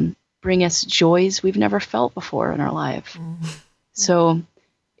 bring us joys we've never felt before in our life. So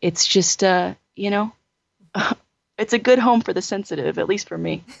it's just, you know, it's a good home for the sensitive, at least for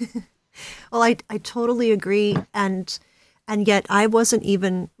me. Well, I totally agree. And yet I wasn't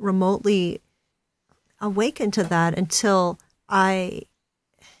even remotely awakened to that until I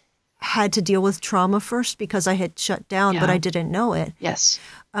had to deal with trauma first, because I had shut down, but I didn't know it. Yes.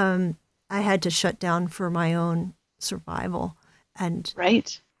 I had to shut down for my own survival. And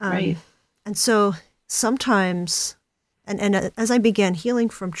right. And so sometimes, and as I began healing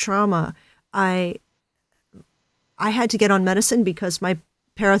from trauma, I had to get on medicine because my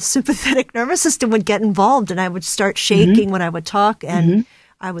parasympathetic nervous system would get involved, and I would start shaking when I would talk, and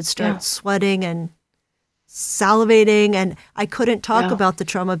I would start sweating and salivating, and I couldn't talk about the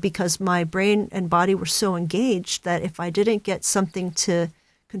trauma because my brain and body were so engaged that if I didn't get something to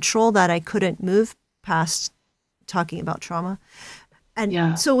control that, I couldn't move past talking about trauma.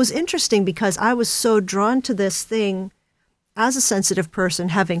 And so it was interesting because I was so drawn to this thing as a sensitive person,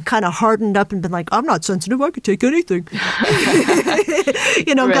 having kind of hardened up and been like, I'm not sensitive, I could take anything.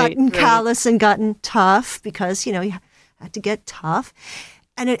 You know, gotten callous and gotten tough because, you know, you had to get tough.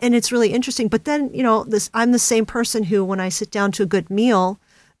 And it's really interesting. But then, you know, I'm the same person who, when I sit down to a good meal,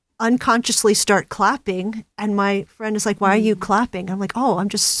 unconsciously start clapping. And my friend is like, why are you clapping? I'm like, oh, I'm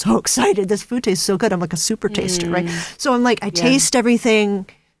just so excited. This food tastes so good. I'm like a super taster, right? So I'm like, I taste everything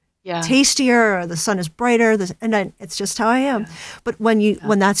tastier, or the sun is brighter. And then it's just how I am. But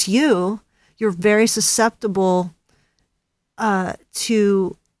when that's you're very susceptible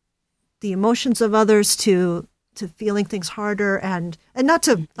to the emotions of others, to feeling things harder, and not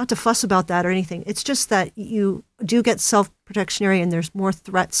to fuss about that or anything. It's just that you do get self-protectionary, and there's more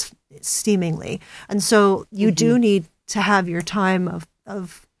threats seemingly. And so you do need to have your time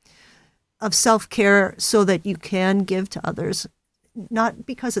of self-care so that you can give to others, not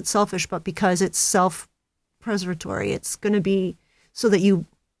because it's selfish, but because it's self-preservatory. It's going to be so that you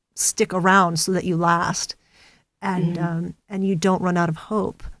stick around, so that you last, and you don't run out of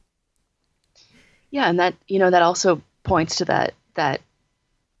hope. Yeah, and that, you know, that also points to that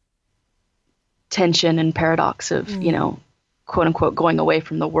tension and paradox of, you know, quote unquote, going away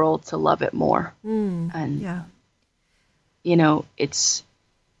from the world to love it more. And, you know, it's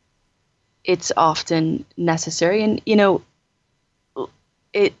often necessary. And, you know,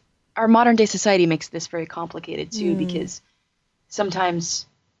 our modern day society makes this very complicated too, because sometimes,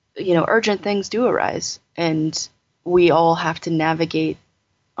 you know, urgent things do arise, and we all have to navigate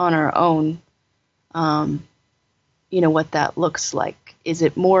on our own what that looks like. Is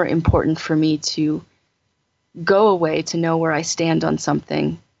it more important for me to go away to know where I stand on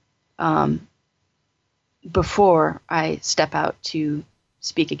something before I step out to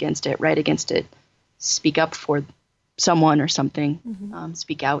speak against it, write against it, speak up for someone or something,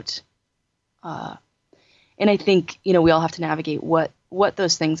 speak out. And I think, we all have to navigate what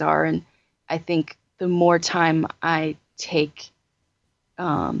those things are. And I think the more time I take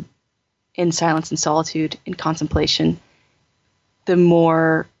in silence and solitude, in contemplation, the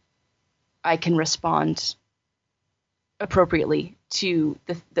more I can respond appropriately to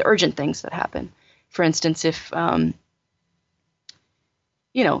the urgent things that happen. For instance, if, a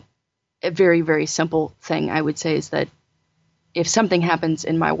very, very simple thing I would say is that if something happens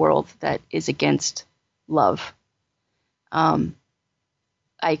in my world that is against love, I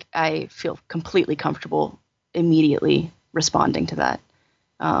feel completely comfortable immediately responding to that.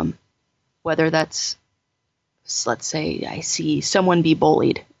 Whether that's, let's say I see someone be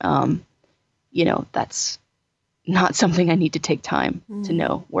bullied, that's not something I need to take time to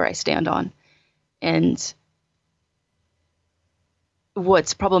know where I stand on. And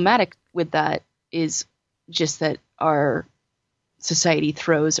what's problematic with that is just that our society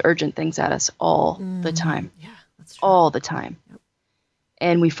throws urgent things at us all the time. Yeah, that's true. All the time. Yep.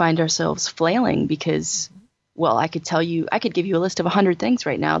 And we find ourselves flailing because, well, I could give you a list of 100 things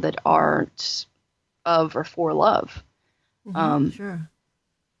right now that aren't of or for love. Sure.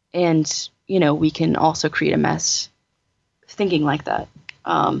 And, we can also create a mess thinking like that.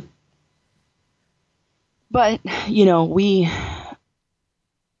 But,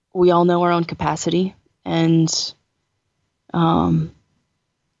 we all know our own capacity, and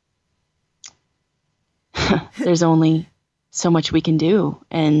there's only so much we can do.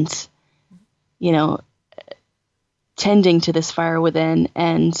 And, tending to this fire within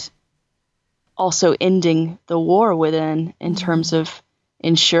and also ending the war within in terms of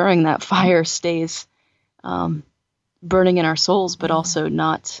ensuring that fire stays burning in our souls, but also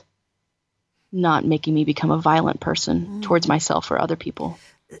not making me become a violent person towards myself or other people.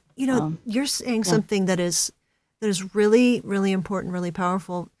 You're saying something that is really, really important, really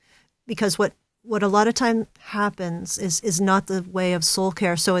powerful, because what a lot of time happens is not the way of soul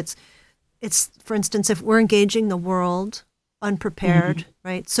care. So it's for instance, if we're engaging the world unprepared,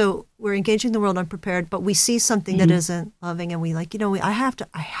 right? So we're engaging the world unprepared, but we see something that isn't loving, and we I have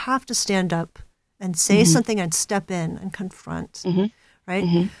to stand up and say something and step in and confront,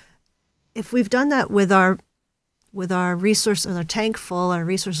 right? If we've done that with our resource and our tank full, our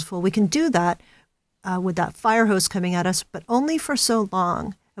resources full, we can do that with that fire hose coming at us, but only for so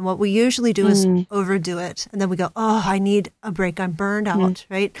long. And what we usually do is overdo it, and then we go, "Oh, I need a break. I'm burned out."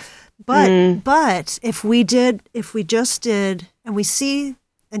 Right? But if we just did, and we see,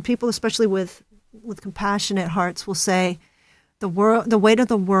 and people, especially with compassionate hearts, will say, the weight of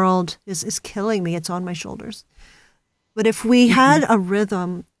the world is killing me. It's on my shoulders. But if we had a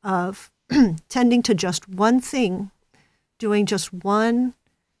rhythm of tending to just one thing, doing just one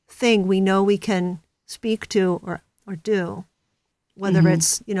thing we know we can speak to or do, whether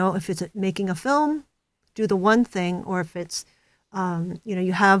it's, if it's making a film, do the one thing, or if it's,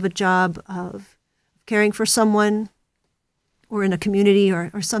 you have a job of caring for someone or in a community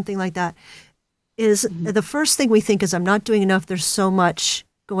or something like that, is the first thing we think is, I'm not doing enough. There's so much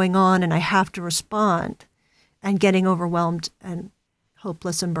going on and I have to respond, and getting overwhelmed and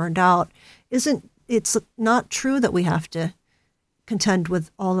hopeless and burned out. It's not true that we have to contend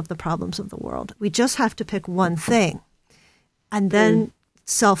with all of the problems of the world. We just have to pick one thing, and then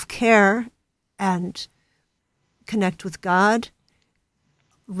self-care and connect with God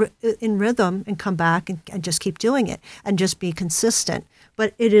in rhythm, and come back and just keep doing it and just be consistent.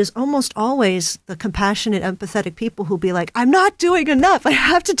 But it is almost always the compassionate, empathetic people who'll be like, I'm not doing enough. I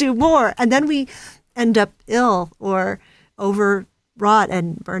have to do more. And then we end up ill or overwrought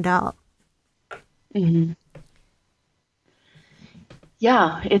and burned out.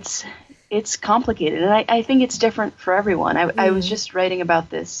 Yeah, it's complicated. And I think it's different for everyone. I was just writing about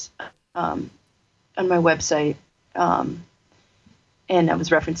this on my website, and I was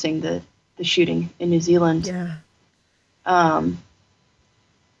referencing the shooting in New Zealand. Yeah.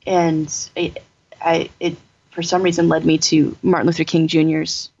 And it for some reason led me to Martin Luther King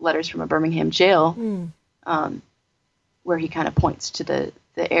Jr.'s letters from a Birmingham jail, where he kind of points to the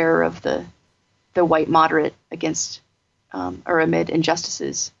error of the white moderate against or amid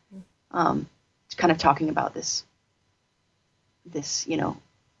injustices, kind of talking about this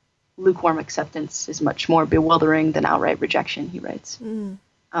lukewarm acceptance is much more bewildering than outright rejection, he writes. And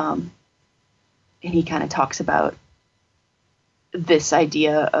he kind of talks about this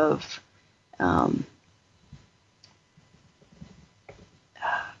idea of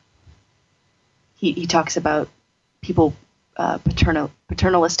he talks about people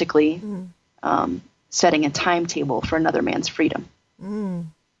paternalistically setting a timetable for another man's freedom.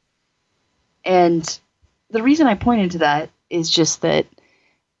 And the reason I pointed to that is just that,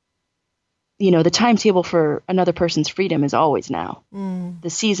 the timetable for another person's freedom is always now. The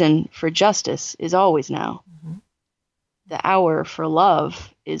season for justice is always now. The hour for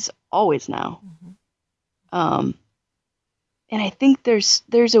love is always now. And I think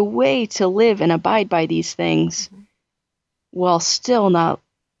there's a way to live and abide by these things while still not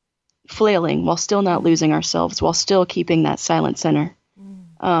flailing, while still not losing ourselves, while still keeping that silent center.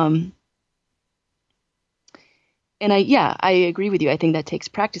 And I agree with you. I think that takes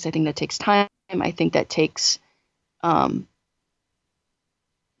practice. I think that takes time. I think that takes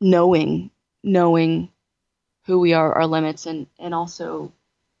knowing who we are, our limits, and also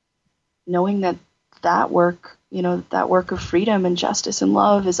knowing that work, that work of freedom and justice and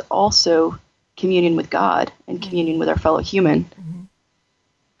love is also communion with God and communion with our fellow human.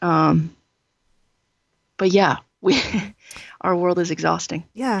 But yeah, our world is exhausting.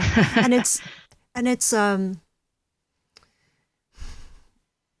 Yeah, and it's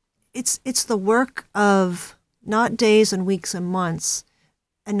the work of not days and weeks and months,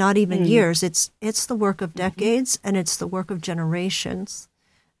 and not even years. It's the work of decades, and it's the work of generations.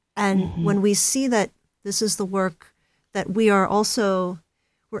 And when we see that this is the work that we're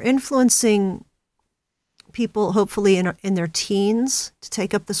influencing people, hopefully in their teens, to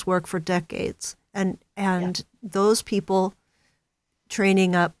take up this work for decades, and those people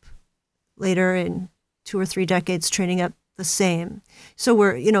training up later in 2 or 3 decades, training up the same. So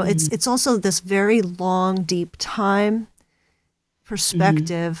we're, it's also this very long, deep time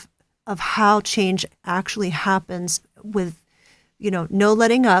perspective of how change actually happens with, no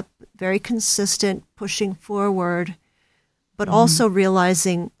letting up, very consistent pushing forward, but also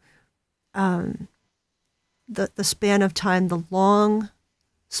realizing the span of time, the long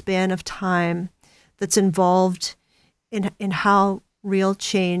span of time that's involved in how real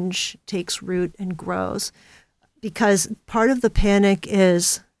change takes root and grows. Because part of the panic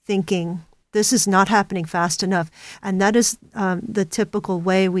is thinking this is not happening fast enough. And that is the typical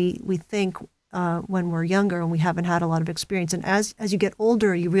way we think when we're younger and we haven't had a lot of experience. And as you get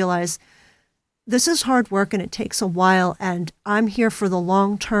older, you realize this is hard work and it takes a while, and I'm here for the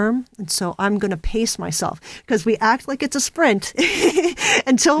long term. And so I'm going to pace myself, because we act like it's a sprint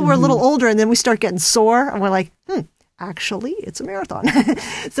until we're a little older, and then we start getting sore and we're like, actually it's a marathon.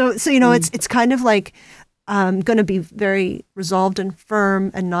 So it's kind of like, I'm going to be very resolved and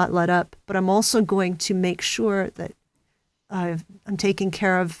firm and not let up, but I'm also going to make sure that I'm taking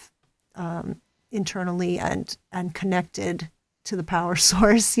care of internally and connected to the power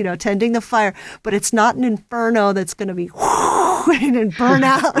source, tending the fire. But it's not an inferno that's going to be and burn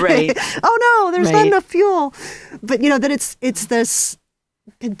out. Right. Oh no, there's not enough fuel. But that it's this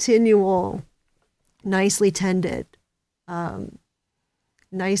continual, nicely tended,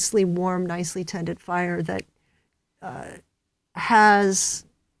 nicely warm, nicely tended fire that has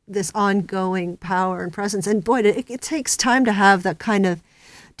this ongoing power and presence. And boy, it takes time to have that kind of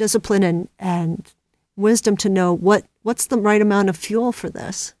discipline and wisdom to know what's the right amount of fuel for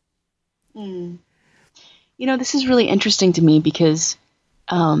this. This is really interesting to me because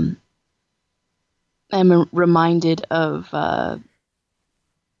I'm reminded of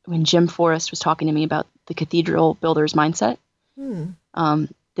when Jim Forrest was talking to me about the cathedral builder's mindset.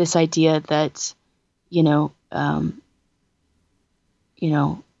 This idea that,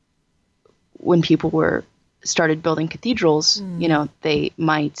 when people started building cathedrals, they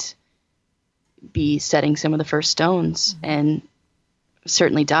might be setting some of the first stones and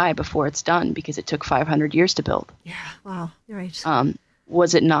certainly die before it's done because it took 500 years to build. Yeah, wow, you're right.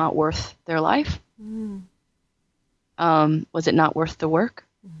 Was it not worth their life? Was it not worth the work?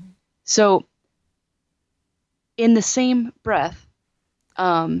 So in the same breath,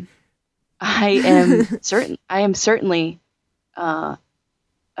 I am certainly an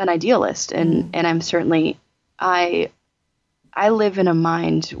idealist, and I'm certainly I live in a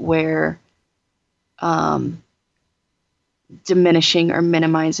mind where diminishing or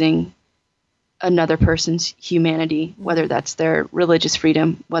minimizing another person's humanity, whether that's their religious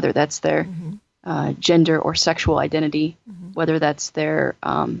freedom, whether that's their gender or sexual identity, whether that's their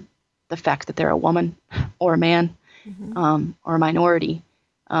the fact that they're a woman or a man or a minority.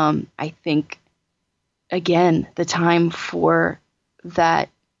 I think, again, the time for that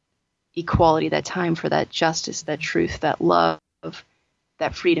equality, that time for that justice, that truth, that love,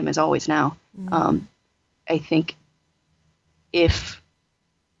 that freedom is always now. I think if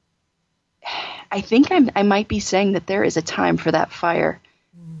I think I might be saying that there is a time for that fire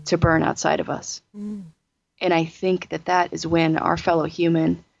to burn outside of us. And I think that is when our fellow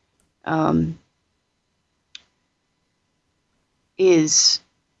human is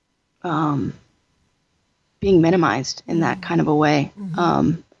being minimized in that kind of a way.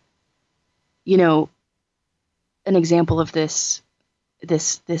 You know, an example of this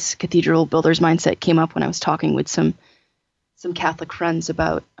cathedral builder's mindset came up when I was talking with some Catholic friends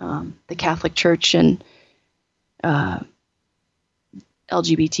about the Catholic Church and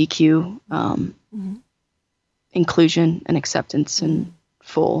LGBTQ inclusion and acceptance and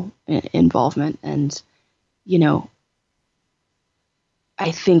full involvement. And, you know,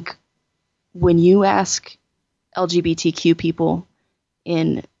 I think when you ask LGBTQ people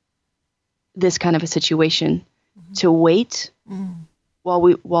in this kind of a situation to wait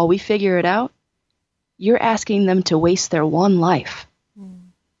while we figure it out, you're asking them to waste their one life.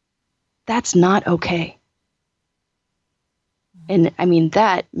 That's not okay. And I mean,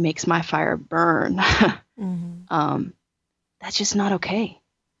 that makes my fire burn. That's just not okay.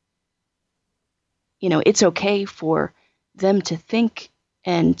 You know, it's okay for them to think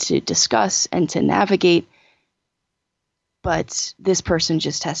and to discuss and to navigate, but this person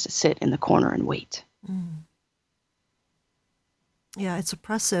just has to sit in the corner and wait. Yeah, it's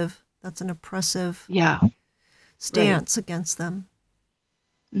oppressive. That's an oppressive stance against them.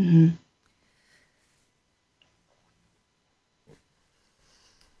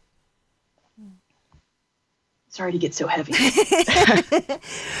 Sorry to get so heavy.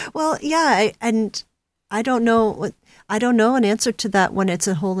 Well, yeah, and I don't know an answer to that when it's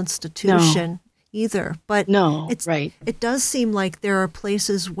a whole institution either. But it does seem like there are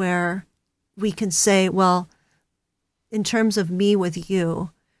places where we can say, well, in terms of me with you,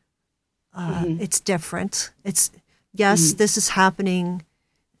 it's different. It's this is happening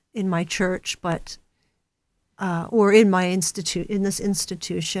in my church, but or in my in this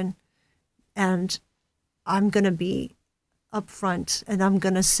institution, and I'm going to be upfront, and I'm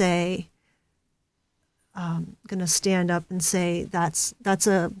going to say, going to stand up and say that's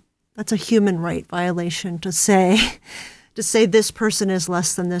a human right violation to say this person is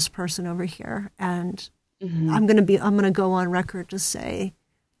less than this person over here, and I'm going to go on record to say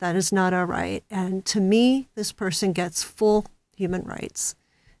that is not all right. And to me, this person gets full human rights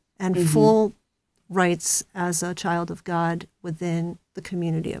and full rights as a child of God within the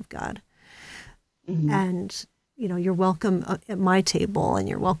community of God. And, you know, you're welcome at my table, and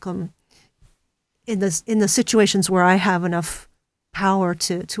you're welcome in the situations where I have enough power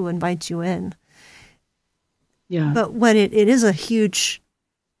to invite you in. Yeah. But when it is a huge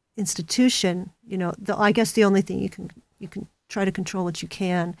institution, you know, I guess the only thing you can try to control what you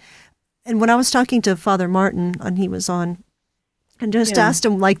can. And when I was talking to Father Martin, and he was on, and just asked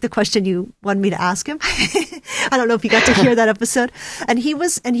him like the question you wanted me to ask him. I don't know if you got to hear that episode. And he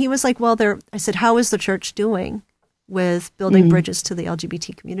was like, well, I said, how is the church doing with building bridges to the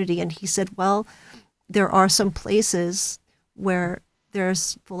LGBT community? And he said, well, there are some places where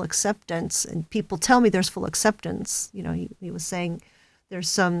there's full acceptance, and people tell me there's full acceptance. You know, he was saying there's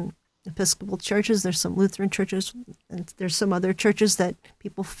some Episcopal churches, there's some Lutheran churches, and there's some other churches that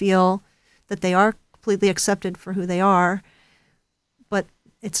people feel that they are completely accepted for who they are. But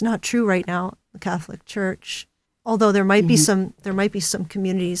it's not true right now, the Catholic Church. Although there might be some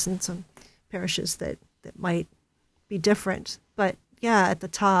communities and some parishes that might be different. But yeah, at the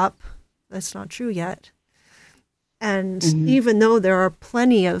top, that's not true yet. And even though there are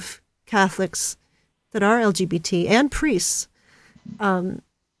plenty of Catholics that are LGBT and priests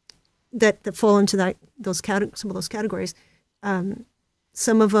that fall into some of those categories,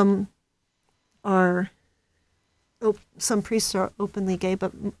 some of them are. Some priests are openly gay,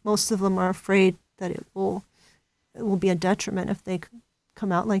 but most of them are afraid that it will be a detriment if they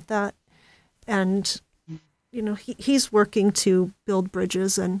come out like that. And, you know, he's working to build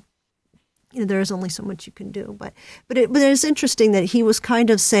bridges, and, you know, there is only so much you can do. But it is interesting that he was kind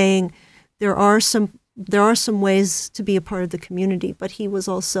of saying there are some ways to be a part of the community, but he was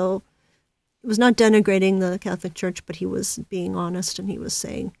not denigrating the Catholic Church, but he was being honest, and he was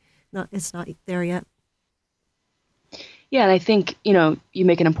saying it's not there yet. Yeah, and I think, you know, you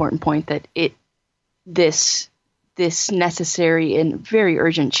make an important point that this necessary and very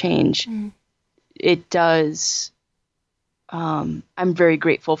urgent change, it does. I'm very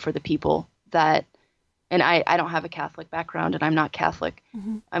grateful for the people that, and I don't have a Catholic background, and I'm not Catholic.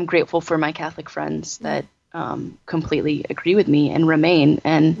 I'm grateful for my Catholic friends that completely agree with me and remain,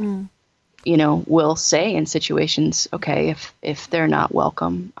 and you know, will say in situations, okay, if they're not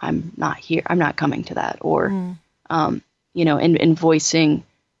welcome, I'm not here. I'm not coming to that, or you know, and voicing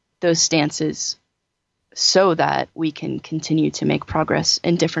those stances so that we can continue to make progress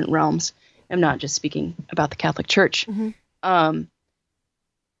in different realms. I'm not just speaking about the Catholic Church.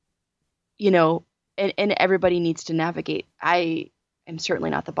 You know, and everybody needs to navigate. I am certainly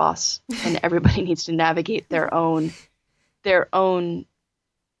not the boss, and everybody needs to navigate their own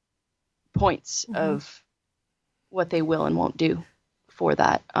points of what they will and won't do for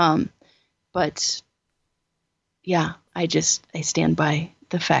that. But yeah, I stand by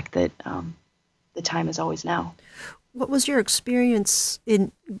the fact that the time is always now. What was your experience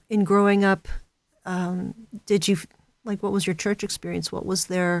in growing up? What was your church experience? What was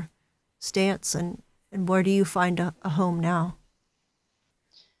their stance, and where do you find a home now?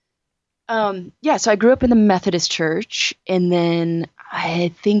 So I grew up in the Methodist Church, and then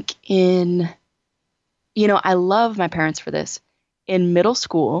I think I love my parents for this. In middle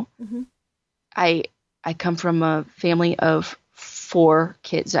school, I come from a family of 4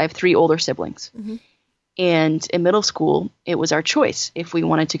 kids. I have 3 older siblings. And in middle school, it was our choice if we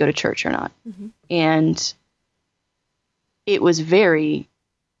wanted to go to church or not. And it was very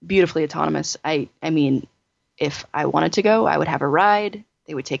beautifully autonomous. I mean, if I wanted to go, I would have a ride.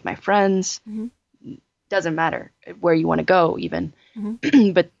 They would take my friends. Doesn't matter where you want to go even.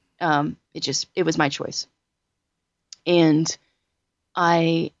 But it was my choice. And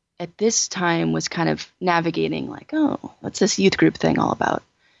I, at this time, was kind of navigating like, oh, what's this youth group thing all about?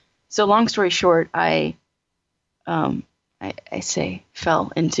 So long story short, I fell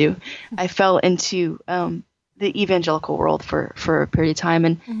into the evangelical world for a period of time.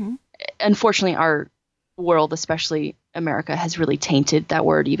 And unfortunately, our world, especially America, has really tainted that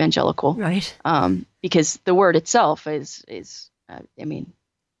word evangelical. Right. Because the word itself is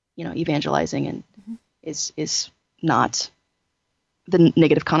evangelizing and is not the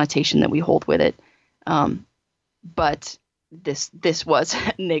negative connotation that we hold with it. But this was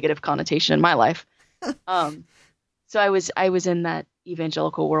a negative connotation in my life. So I was in that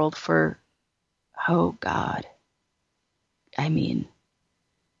evangelical world for, oh God. I mean,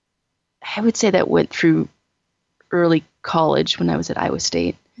 I would say that went through early college when I was at Iowa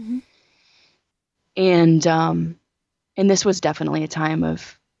State. And this was definitely a time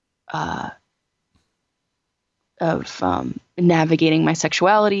of navigating my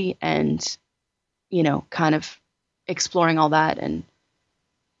sexuality and, kind of exploring all that. And,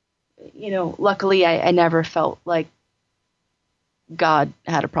 luckily I never felt like God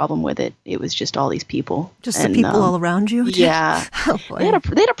had a problem with it. It was just all these people. Just the people all around you? Yeah. Oh, boy. They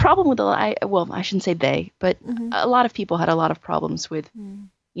had a problem with I shouldn't say they, but a lot of people had a lot of problems with,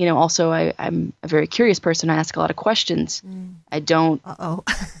 also I'm a very curious person. I ask a lot of questions. I don't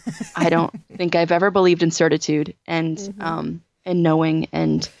think I've ever believed in certitude and knowing.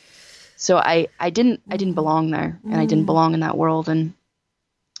 And so I didn't belong there, and I didn't belong in that world. And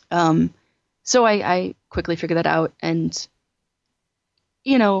so I quickly figured that out. And,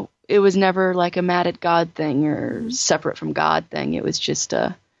 it was never like a mad at God thing or separate from God thing. It was just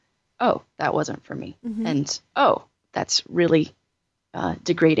that wasn't for me. And, that's really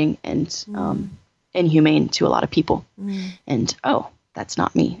degrading and inhumane to a lot of people. And, that's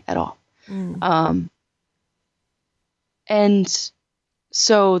not me at all. And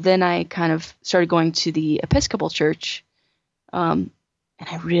so then I kind of started going to the Episcopal Church. And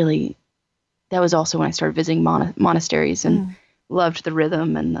that was also when I started visiting monasteries and loved the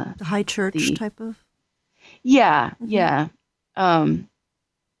rhythm and the high church type of. Yeah. And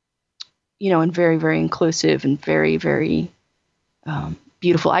very, very inclusive and very, very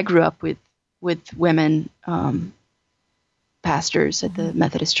beautiful. I grew up with women pastors at the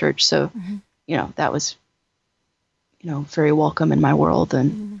Methodist Church, so that was very welcome in my world.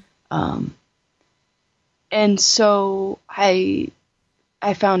 And so I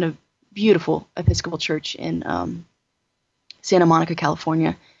found a beautiful Episcopal church in Santa Monica,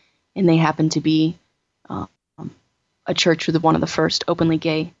 California, and they happened to be a church with one of the first openly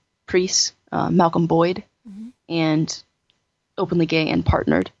gay priests, Malcolm Boyd, and openly gay and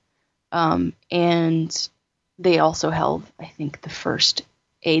partnered. And they also held, I think, the first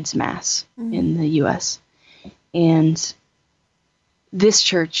AIDS Mass in the U.S. And this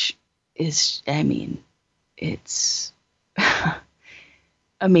church is, it's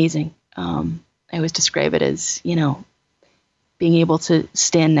amazing. I always describe it as, being able to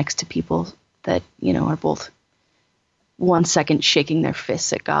stand next to people that, are both 1 second shaking their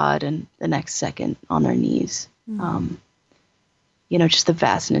fists at God and the next second on their knees. Just the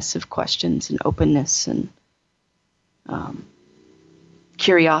vastness of questions and openness and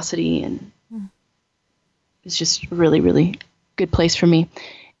curiosity, and it's just a really, really good place for me.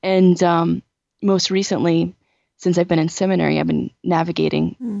 And most recently, since I've been in seminary, I've been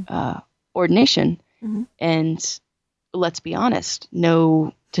navigating ordination. And let's be honest,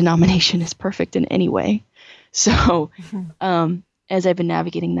 no denomination is perfect in any way. So as I've been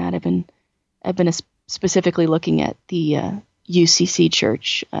navigating that, I've been specifically looking at the UCC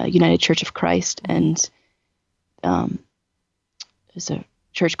Church, United Church of Christ, and there's a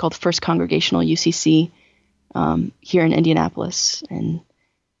church called First Congregational UCC here in Indianapolis, and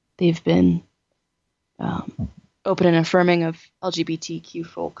they've been open and affirming of LGBTQ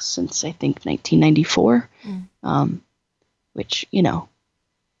folks since I think 1994, which,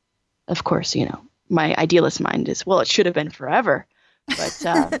 of course, my idealist mind is, well, it should have been forever,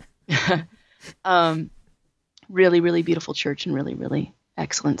 but really, really beautiful church and really, really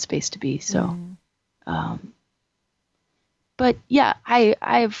excellent space to be. So, but yeah,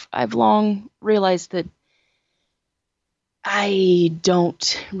 I've long realized that I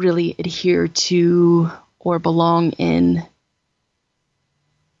don't really adhere to or belong in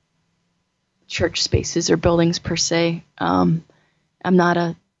church spaces or buildings per se. I'm not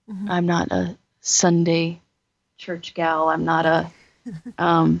a Sunday church gal. I'm not a,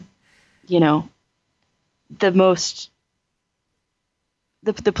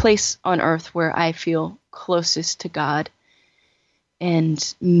 the place on earth where I feel closest to God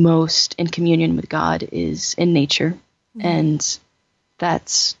and most in communion with God is in nature. And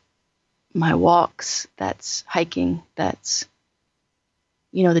that's my walks, that's hiking, that's,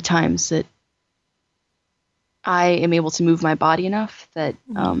 the times that I am able to move my body enough that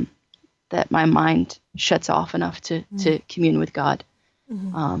that my mind shuts off enough to commune with God.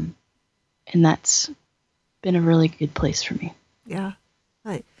 And that's been a really good place for me. Yeah.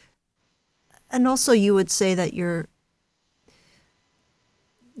 Right. And also you would say that your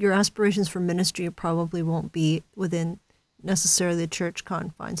aspirations for ministry probably won't be within necessarily the church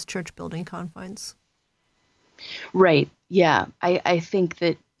confines, church building confines. Right. Yeah. I think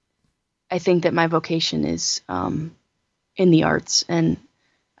that my vocation is in the arts, and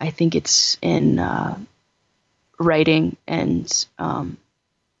I think it's in writing and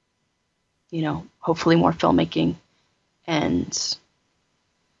hopefully more filmmaking, and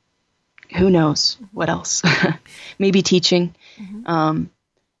who knows what else, maybe teaching.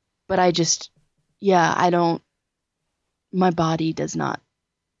 But my body does not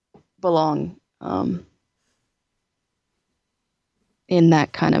belong in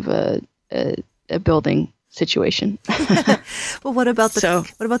that kind of a building situation. Well, what about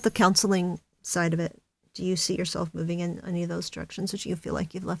the counseling side of it? Do you see yourself moving in any of those directions, or do you feel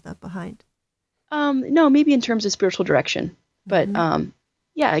like you've left that behind? No, maybe in terms of spiritual direction, but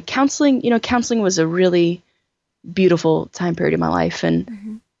counseling was a really beautiful time period in my life,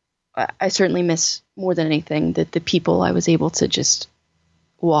 and I certainly miss more than anything that the people I was able to just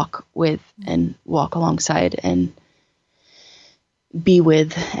walk with and walk alongside and be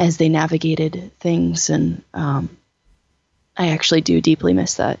with as they navigated things. And I actually do deeply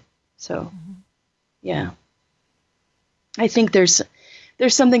miss that. So, yeah, I think there's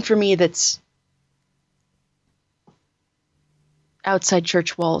something for me that's outside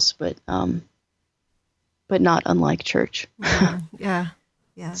church walls, but not unlike church. Yeah.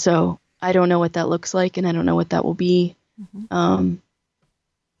 So I don't know what that looks like, and I don't know what that will be. But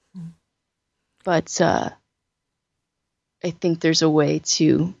I think there's a way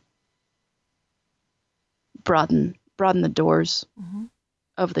to broaden the doors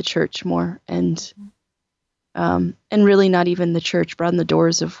of the church more, and really not even the church, broaden the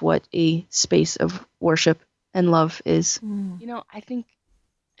doors of what a space of worship and love is. I think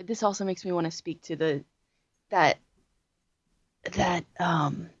this also makes me want to speak to that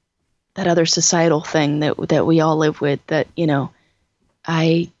other societal thing that we all live with, that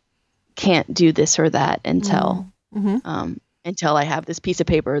I can't do this or that until I have this piece of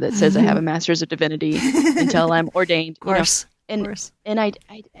paper that says I have a master's of divinity, until I'm ordained. Of course. And I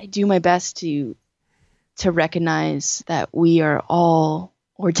do my best to recognize that we are all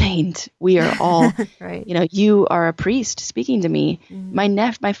ordained. We are all, right. You are a priest speaking to me. My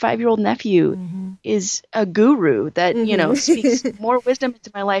 5-year-old nephew is a guru that, speaks more wisdom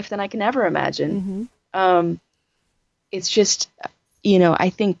into my life than I can ever imagine. It's just, I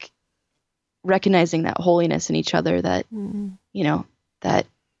think recognizing that holiness in each other, that, that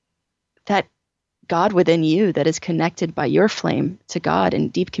God within you that is connected by your flame to God in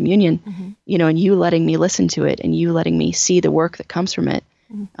deep communion, and you letting me listen to it and you letting me see the work that comes from it.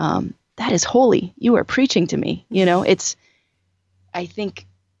 That is holy. You are preaching to me. I think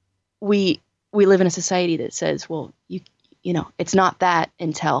we live in a society that says, well, it's not that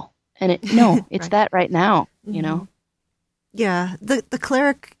until, and it's right. That right now, Yeah. The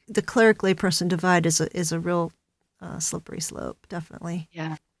cleric layperson divide is a real slippery slope. Definitely.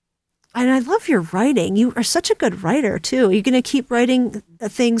 Yeah. And I love your writing. You are such a good writer too. Are you going to keep writing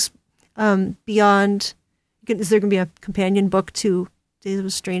things beyond? Is there going to be a companion book to Days of a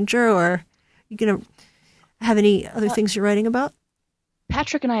Stranger, or are you going to have any other things you're writing about?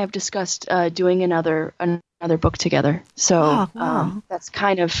 Patrick and I have discussed doing another book together. So Wow. that's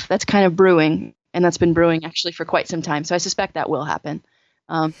kind of brewing, and that's been brewing actually for quite some time. So I suspect that will happen.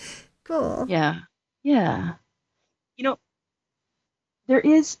 Cool. Yeah, yeah. You know, there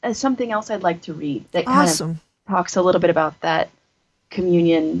is something else I'd like to read that kind of Awesome. talks a little bit about that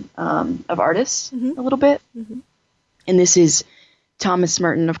communion of artists Mm-hmm. a little bit. Mm-hmm. And this is Thomas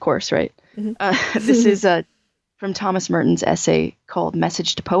Merton, of course, right? Mm-hmm. This is from Thomas Merton's essay called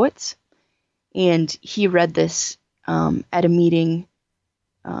Message to Poets. And he read this at a meeting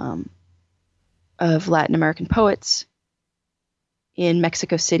of Latin American poets in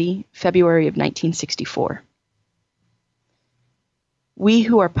Mexico City, February of 1964. We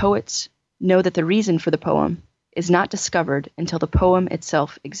who are poets know that the reason for the poem is not discovered until the poem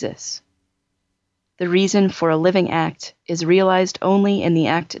itself exists. The reason for a living act is realized only in the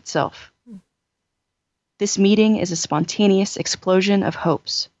act itself. This meeting is a spontaneous explosion of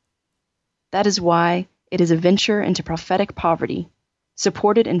hopes. That is why it is a venture into prophetic poverty,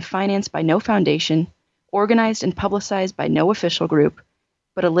 supported and financed by no foundation, organized and publicized by no official group,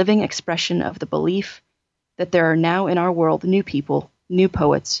 but a living expression of the belief that there are now in our world new people, new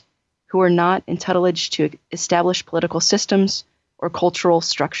poets, who are not entitled to establish political systems or cultural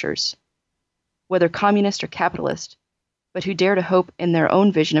structures, whether communist or capitalist, but who dare to hope in their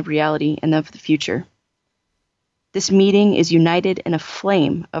own vision of reality and of the future. This meeting is united in a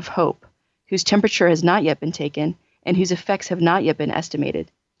flame of hope, whose temperature has not yet been taken and whose effects have not yet been estimated,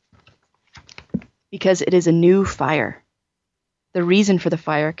 because it is a new fire. The reason for the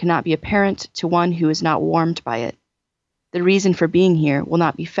fire cannot be apparent to one who is not warmed by it. The reason for being here will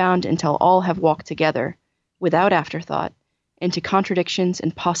not be found until all have walked together, without afterthought, into contradictions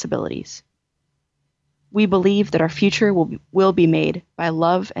and possibilities. We believe that our future will be made by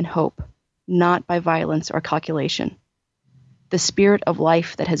love and hope, not by violence or calculation. The spirit of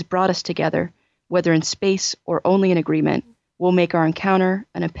life that has brought us together, whether in space or only in agreement, will make our encounter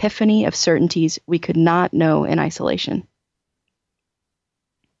an epiphany of certainties we could not know in isolation.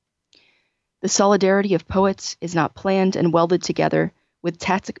 The solidarity of poets is not planned and welded together with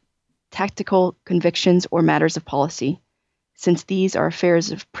tactical convictions or matters of policy, since these are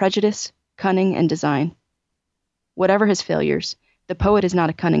affairs of prejudice, cunning, and design. Whatever his failures, the poet is not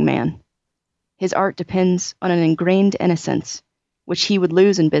a cunning man. His art depends on an ingrained innocence, which he would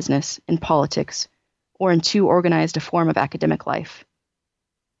lose in business, in politics, or in too organized a form of academic life.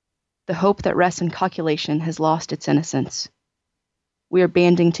 The hope that rests in calculation has lost its innocence. We are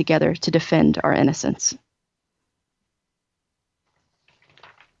banding together to defend our innocence.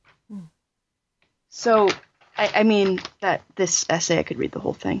 So, I mean, that this essay, I could read the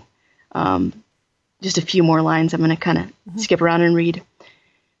whole thing. Just a few more lines I'm going to kind of skip around and read.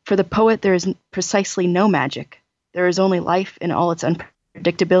 For the poet, there is precisely no magic. There is only life in all its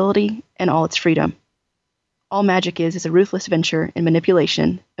unpredictability and all its freedom. All magic is a ruthless venture in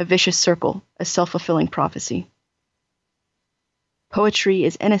manipulation, a vicious circle, a self-fulfilling prophecy. Poetry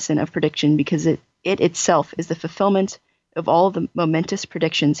is innocent of prediction because it itself is the fulfillment of all the momentous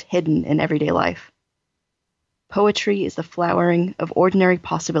predictions hidden in everyday life. Poetry is the flowering of ordinary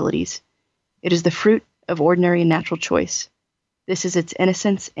possibilities. It is the fruit of ordinary and natural choice. This is its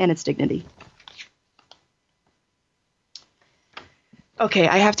innocence and its dignity. Okay,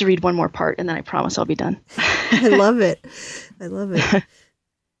 I have to read one more part, and then I promise I'll be done. I love it. I love it.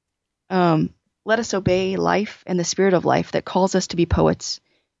 Let us obey life and the spirit of life that calls us to be poets,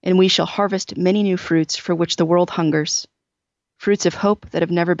 and we shall harvest many new fruits for which the world hungers, fruits of hope that have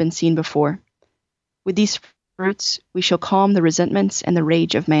never been seen before. With these fruits, we shall calm the resentments and the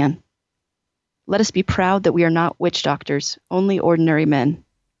rage of man. Let us be proud that we are not witch doctors, only ordinary men.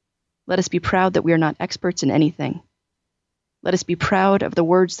 Let us be proud that we are not experts in anything. Let us be proud of the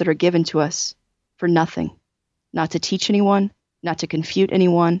words that are given to us for nothing, not to teach anyone, not to confute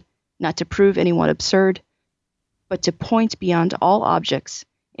anyone, not to prove anyone absurd, but to point beyond all objects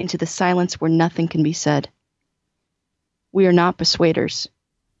into the silence where nothing can be said. We are not persuaders.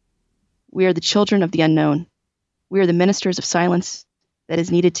 We are the children of the unknown. We are the ministers of silence that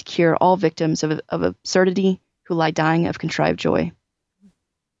is needed to cure all victims of absurdity who lie dying of contrived joy.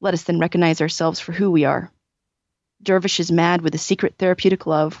 Let us then recognize ourselves for who we are. Dervish is mad with a secret therapeutic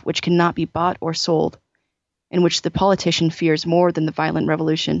love which cannot be bought or sold, and which the politician fears more than the violent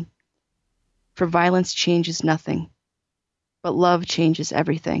revolution. For violence changes nothing, but love changes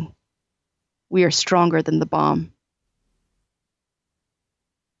everything. We are stronger than the bomb.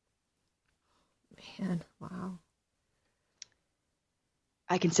 man. Wow.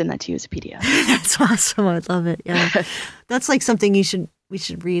 I can send that to you as a PDF. That's awesome. I love it. Yeah. That's like something we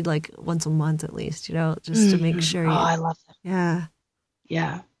should read like once a month at least, just to make sure. Oh, I love that. Yeah.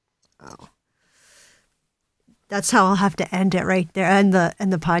 Yeah. Oh. That's how I'll have to end it right there, and the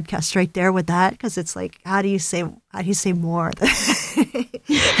podcast right there with that, because it's like, how do you say more?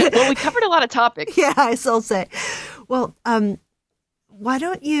 Well, we covered a lot of topics. Yeah, I still say. Well, why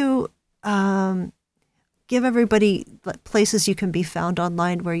don't you give everybody places you can be found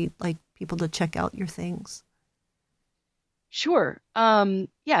online where you'd like people to check out your things? Sure.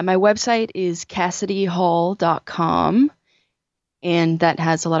 Yeah, my website is CassidyHall.com, and that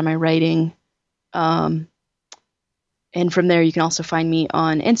has a lot of my writing. And from there, you can also find me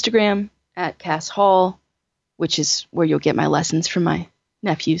on Instagram at Cass Hall, which is where you'll get my lessons from my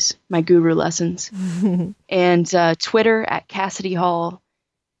nephews, my guru lessons, and Twitter at Cassidy Hall,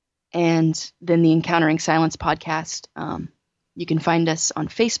 and then the Encountering Silence podcast. You can find us on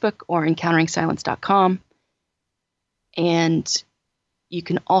Facebook or encounteringsilence.com. And you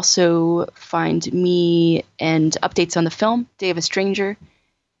can also find me and updates on the film, Day of a Stranger.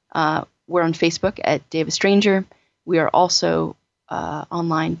 We're on Facebook at Day of a Stranger. We are also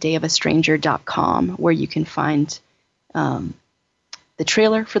online, dayofastranger.com, where you can find the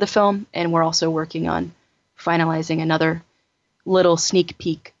trailer for the film. And we're also working on finalizing another little sneak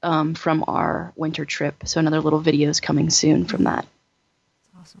peek from our winter trip. So another little video is coming soon from that.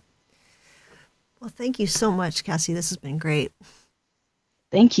 That's awesome. Well, thank you so much, Cassie. This has been great.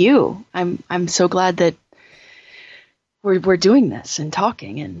 Thank you. I'm so glad that we're doing this and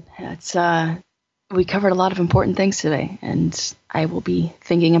talking, and it's we covered a lot of important things today, and I will be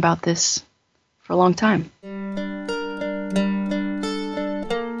thinking about this for a long time.